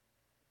tree.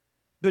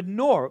 The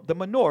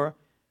menorah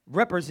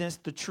represents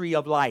the tree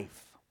of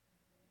life.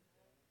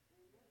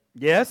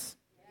 Yes?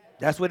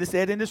 That's what it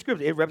said in the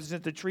scripture. It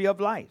represents the tree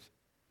of life,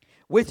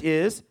 which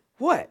is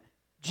what?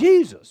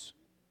 Jesus.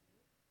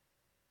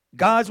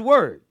 God's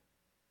word.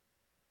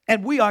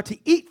 And we are to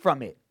eat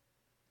from it.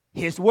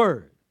 His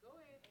word.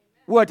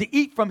 We are to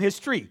eat from his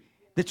tree.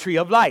 The tree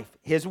of life.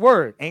 His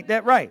word. Ain't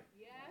that right?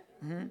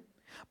 Mm-hmm.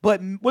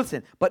 But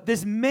listen, but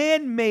this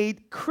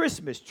man-made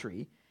Christmas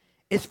tree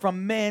is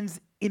from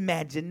man's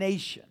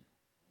imagination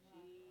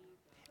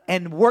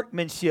and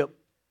workmanship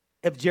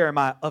of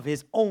Jeremiah of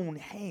his own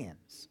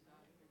hands.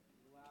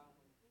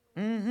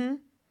 Mm-hmm.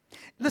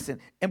 Listen,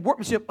 and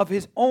workmanship of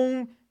his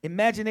own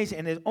imagination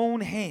and his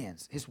own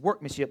hands, his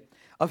workmanship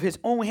of his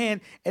own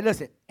hand. And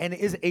listen, and it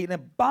is an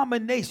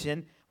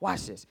abomination.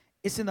 Watch this.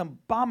 It's an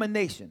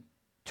abomination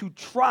to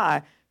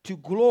try to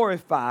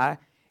glorify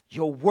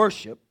your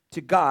worship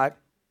to God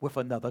with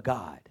another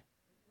God.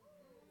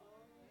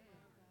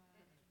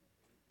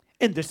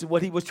 And this is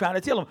what he was trying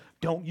to tell them.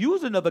 Don't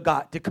use another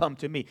God to come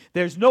to me.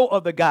 There's no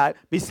other God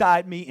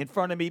beside me, in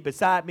front of me,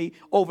 beside me,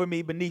 over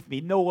me, beneath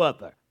me. No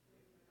other.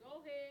 Go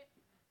ahead.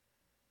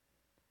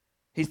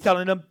 He's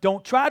telling them,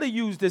 don't try to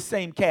use this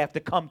same calf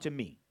to come to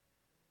me.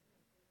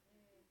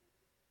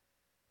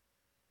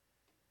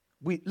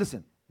 We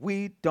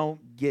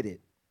don't get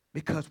it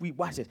because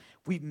watch this.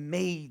 We've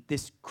made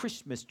this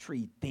Christmas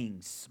tree thing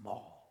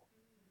small.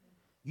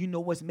 You know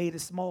what's made it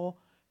small?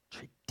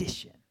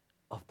 Tradition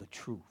of the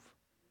truth.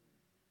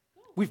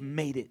 We've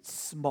made it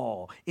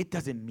small. It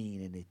doesn't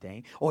mean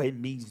anything, or it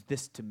means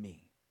this to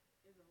me.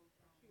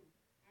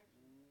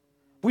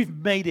 We've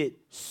made it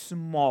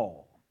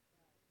small.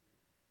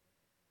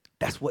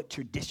 That's what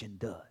tradition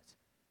does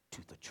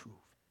to the truth.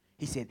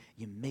 He said,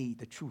 you made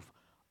the truth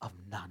of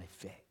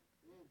non-effect.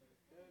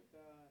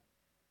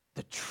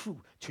 The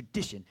true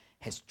tradition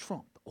has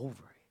trumped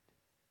over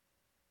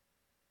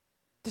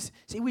it.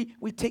 See,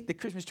 we take the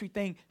Christmas tree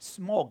thing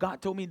small.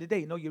 God told me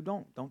today, no, you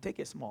don't. Don't take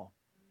it small.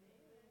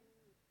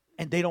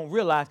 And they don't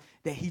realize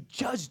that he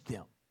judged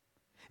them.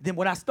 Then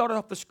when I started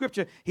off the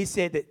scripture, he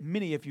said that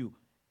many of you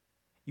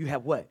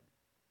have what?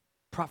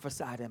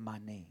 Prophesied in my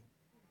name.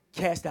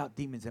 Cast out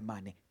demons in my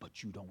name,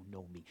 but you don't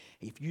know me.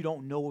 If you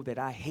don't know that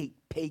I hate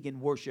pagan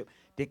worship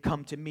that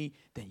come to me,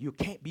 then you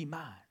can't be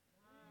mine.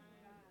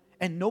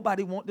 And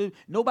nobody,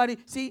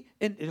 see,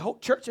 in the whole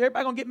church,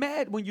 everybody going to get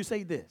mad when you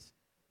say this.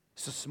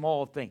 It's a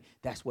small thing.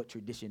 That's what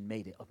tradition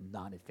made it of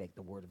non-effect,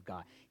 the word of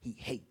God. He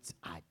hates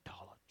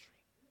idolatry.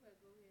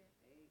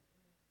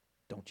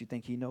 Don't you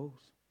think he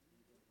knows?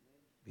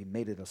 He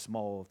made it a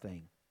small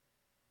thing.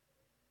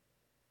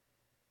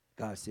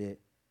 God said,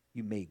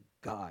 you made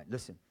God.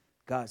 Listen,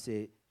 God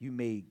said, you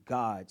made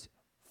gods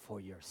for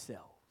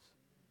yourselves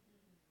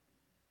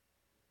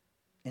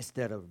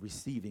instead of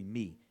receiving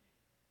me,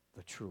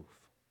 the truth.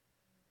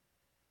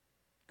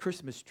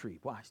 Christmas tree,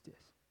 watch this.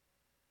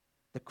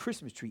 The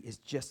Christmas tree is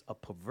just a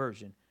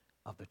perversion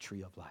of the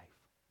tree of life.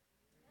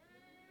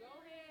 Go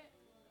ahead.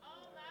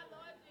 Oh, my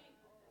Lord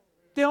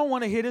Jesus. They don't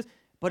want to hear this,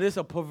 but it's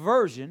a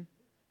perversion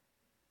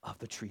of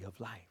the tree of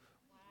life.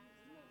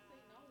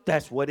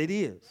 That's what it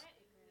is.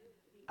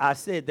 I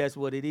said that's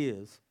what it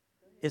is.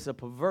 It's a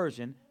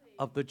perversion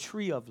of the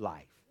tree of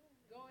life.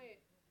 Go ahead.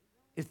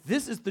 If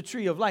this is the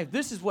tree of life,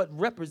 this is what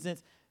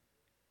represents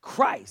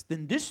Christ,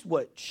 then this is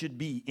what should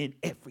be in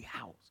every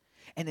house.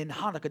 And in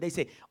Hanukkah, they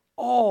say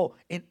all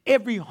in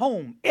every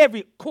home,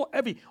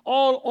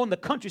 all on the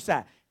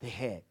countryside, they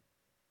had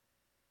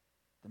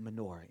the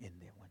menorah in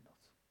their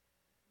windows.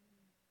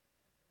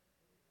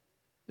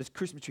 This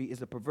Christmas tree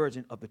is a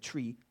perversion of the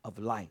tree of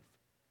life.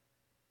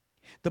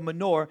 The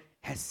menorah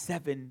has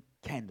 7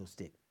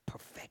 candlesticks.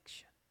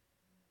 Perfection.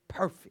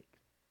 Perfect.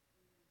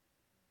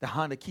 The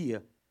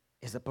Hanukkah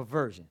is a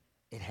perversion.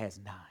 It has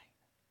 9.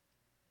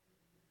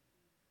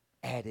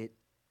 Added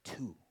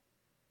 2.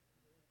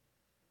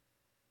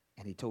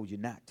 And he told you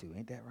not to.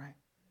 Ain't that right?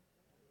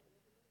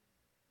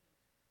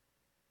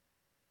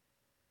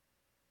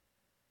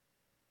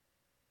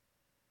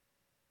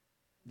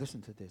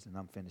 Listen to this, and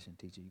I'm finishing,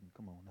 teacher. You can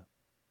come on up.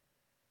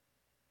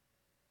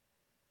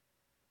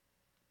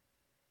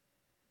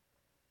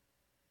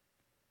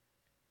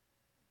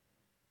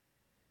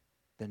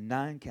 The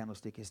 9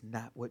 candlestick is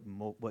not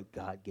what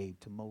God gave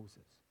to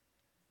Moses.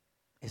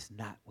 It's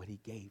not what he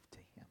gave to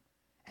him.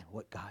 And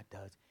what God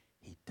does,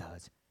 he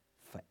does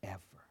forever.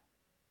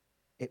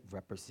 It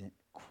represents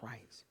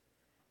Christ.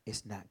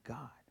 It's not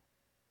God.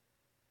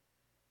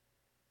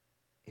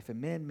 If a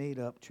man made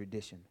up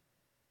tradition,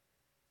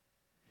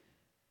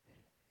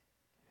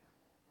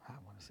 I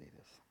want to say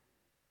this.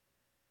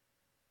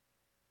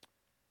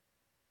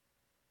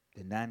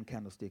 The 9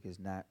 candlestick is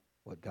not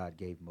what God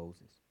gave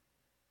Moses.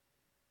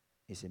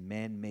 It's a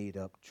man-made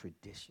up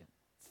tradition,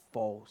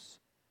 false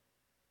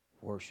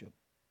worship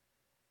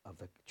of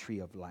the tree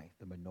of life,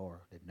 the menorah,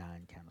 the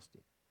 9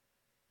 candlestick.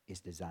 It's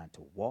designed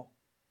to walk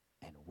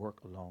and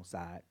work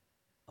alongside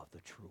of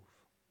the truth.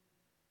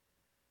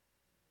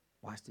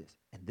 Watch this.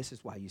 And this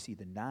is why you see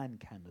the 9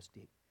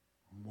 candlestick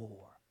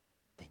more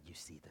than you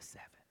see the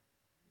 7.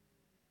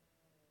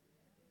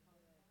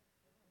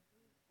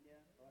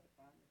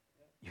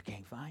 You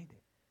can't find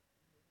it.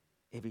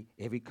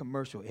 Every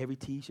commercial, every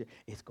T-shirt,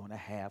 it's going to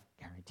have,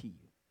 guarantee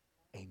you,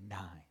 a 9.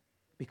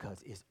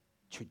 Because its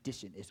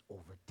tradition is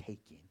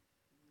overtaking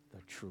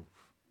the truth.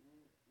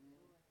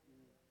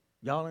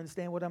 Y'all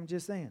understand what I'm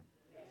just saying?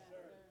 Yes,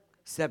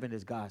 7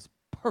 is God's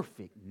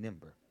perfect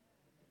number.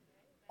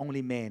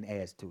 Only man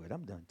adds to it.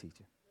 I'm done,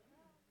 teacher.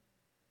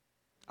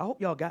 I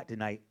hope y'all got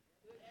tonight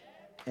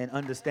and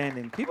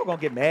understanding. People going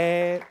to get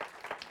mad.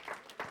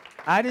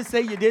 I didn't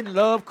say you didn't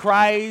love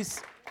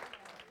Christ.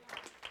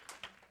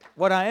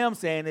 What I am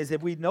saying is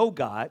if we know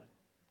God,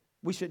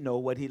 we should know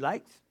what he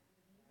likes,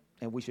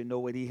 and we should know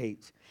what he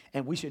hates.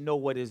 And we should know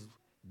what is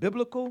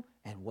biblical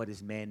and what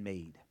is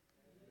man-made.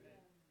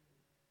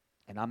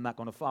 And I'm not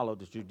going to follow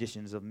the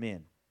traditions of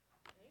men.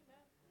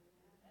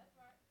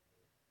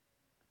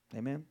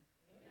 Amen?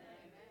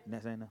 And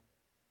that's enough.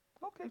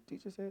 Okay,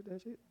 teacher said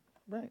that's it.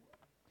 Right.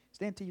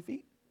 Stand to your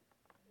feet.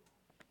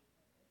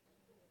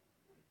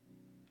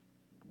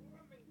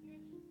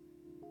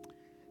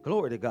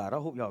 Glory to God. I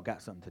hope y'all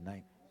got something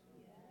tonight.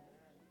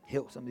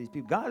 Help some of these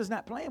people. God is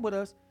not playing with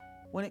us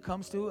when it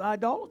comes to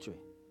idolatry.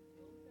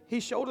 He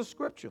showed us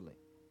scripturally.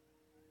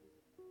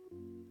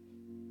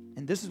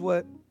 And this is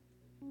what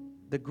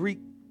the Greek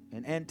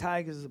and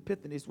Antiochus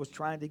Epiphanes was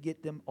trying to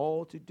get them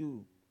all to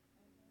do,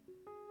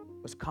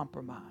 was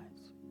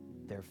compromise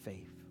their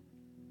faith,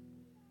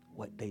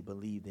 what they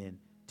believed in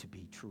to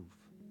be truth.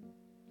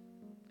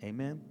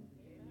 Amen?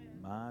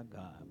 My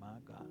God, my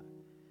God.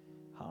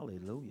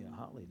 Hallelujah,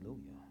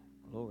 hallelujah.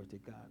 Glory to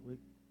God. Where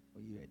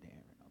you at,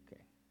 Darren?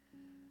 Okay.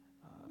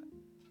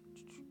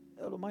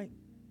 Elder Mike,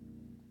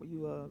 will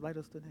you light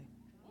us today?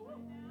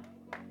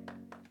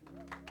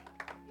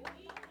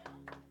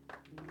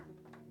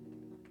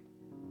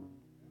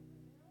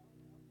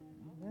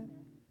 Amen.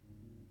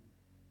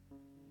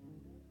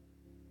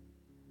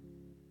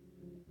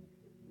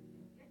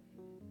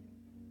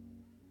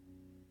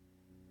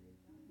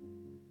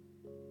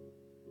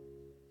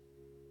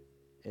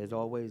 As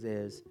always,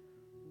 as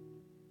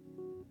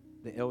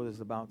the elder is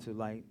about to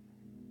light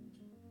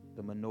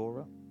the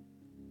menorah,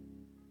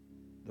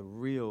 the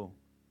real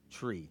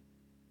tree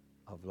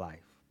of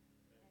life.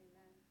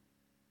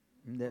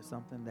 Isn't that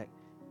something that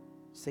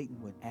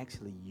Satan would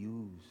actually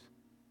use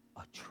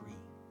a tree?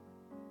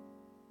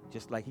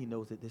 Just like he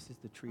knows that this is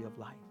the tree of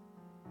life.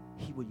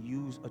 He would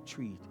use a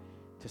tree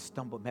to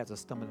stumble as a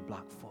stumbling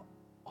block for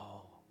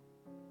all,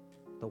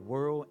 the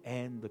world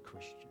and the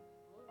Christian.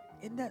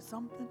 Isn't that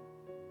something?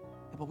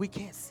 But we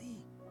can't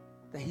see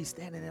that he's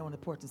standing there on the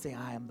porch and saying,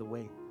 I am the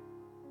way,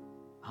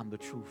 I'm the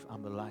truth,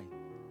 I'm the light.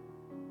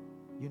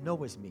 You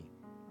know it's me.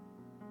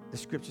 The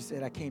scripture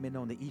said I came in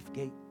on the east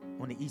gate,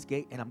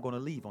 and I'm going to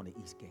leave on the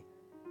east gate.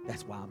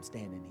 That's why I'm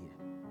standing here.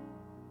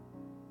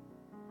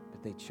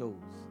 But they chose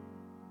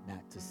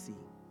not to see.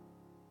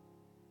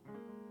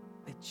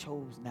 They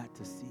chose not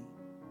to see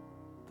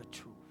the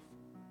truth.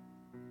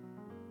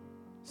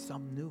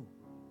 Some knew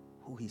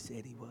who he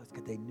said he was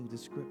because they knew the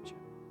scripture.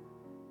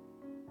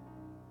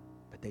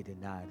 But they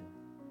denied him.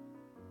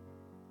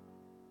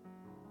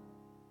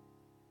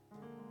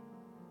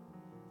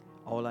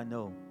 All I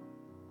know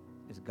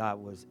is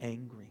God was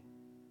angry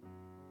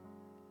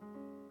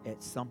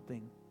at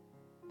something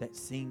that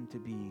seemed to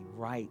be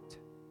right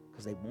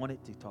because they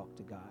wanted to talk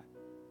to God,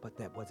 but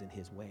that wasn't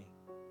his way.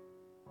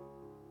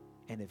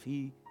 And if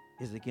he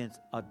is against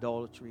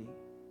idolatry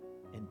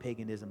and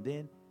paganism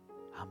then,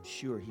 I'm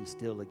sure he's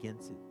still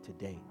against it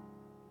today.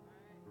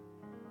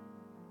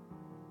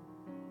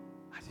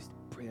 I just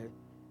pray,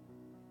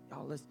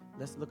 y'all,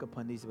 let's look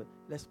upon these, but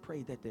let's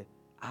pray that the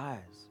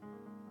eyes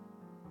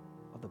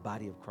of the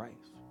body of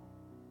Christ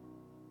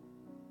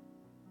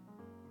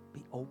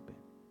be open.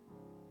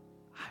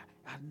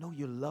 I know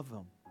you love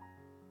him,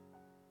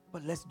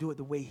 but let's do it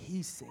the way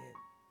he said.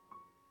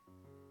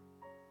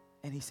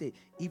 And he said,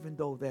 even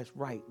though that's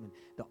right, when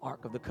the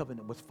Ark of the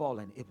Covenant was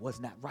fallen, it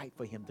was not right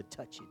for him to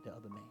touch it, the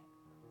other man.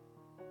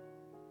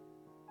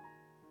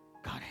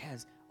 God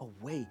has a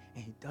way,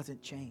 and he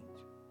doesn't change.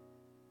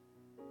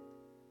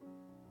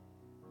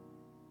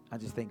 I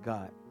just thank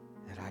God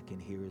that I can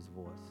hear his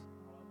voice.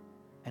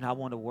 And I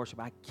want to worship.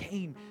 I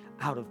came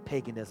out of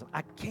paganism.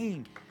 I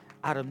came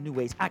out of New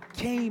Age. I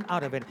came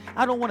out of it.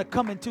 I don't want to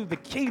come into the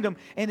kingdom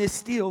and it's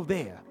still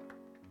there.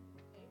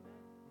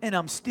 And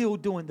I'm still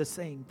doing the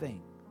same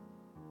thing.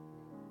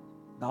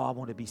 No, I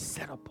want to be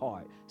set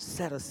apart,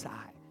 set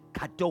aside,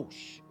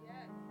 kadosh,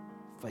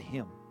 for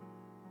him.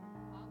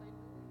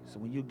 So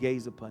when you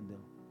gaze upon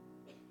them,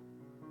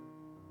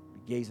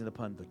 you're gazing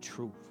upon the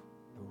truth,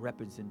 the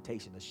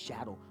representation, the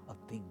shadow of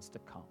things to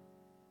come.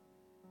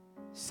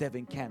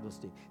 7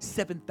 candlesticks,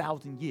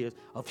 7,000 years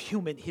of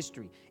human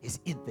history is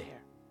in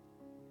there.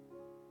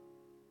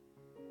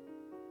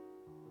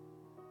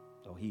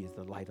 So he is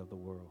the light of the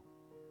world.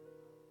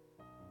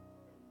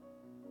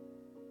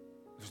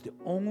 It was the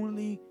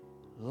only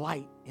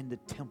light in the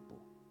temple.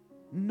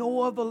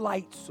 No other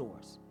light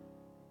source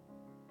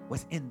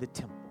was in the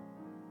temple.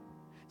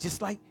 Just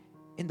like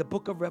in the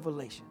book of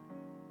Revelation,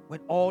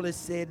 when all is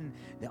said and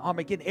the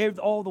Armageddon,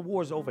 all the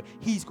wars over,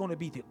 he's going to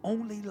be the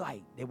only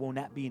light. There will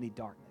not be any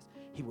darkness.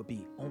 He will be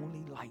the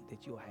only light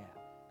that you'll have.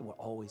 It will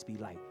always be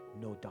light,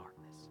 no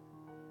darkness.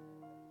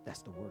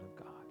 That's the word of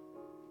God.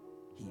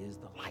 He is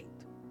the light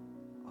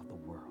of the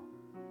world.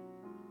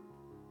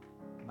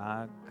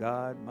 My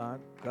God, my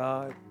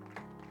God.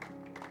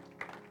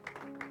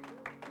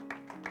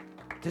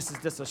 This is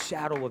just a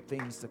shadow of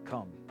things to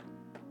come.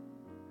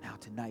 Now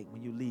tonight,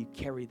 when you leave,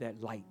 carry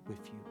that light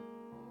with you.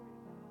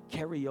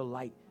 Carry your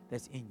light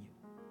that's in you.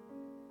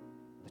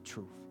 The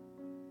truth.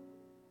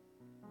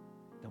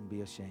 Don't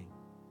be ashamed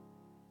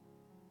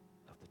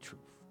of the truth.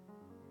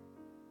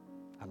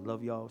 I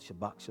love y'all.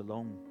 Shabbat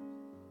shalom.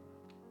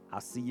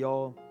 I'll see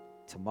y'all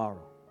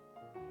tomorrow.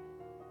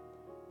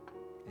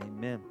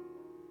 Amen.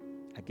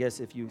 I guess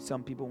if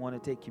some people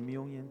want to take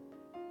communion,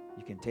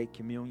 you can take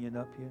communion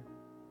up here.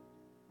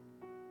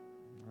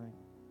 All right.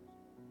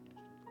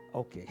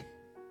 Okay.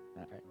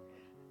 All right.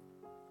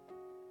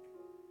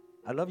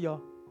 I love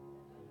y'all.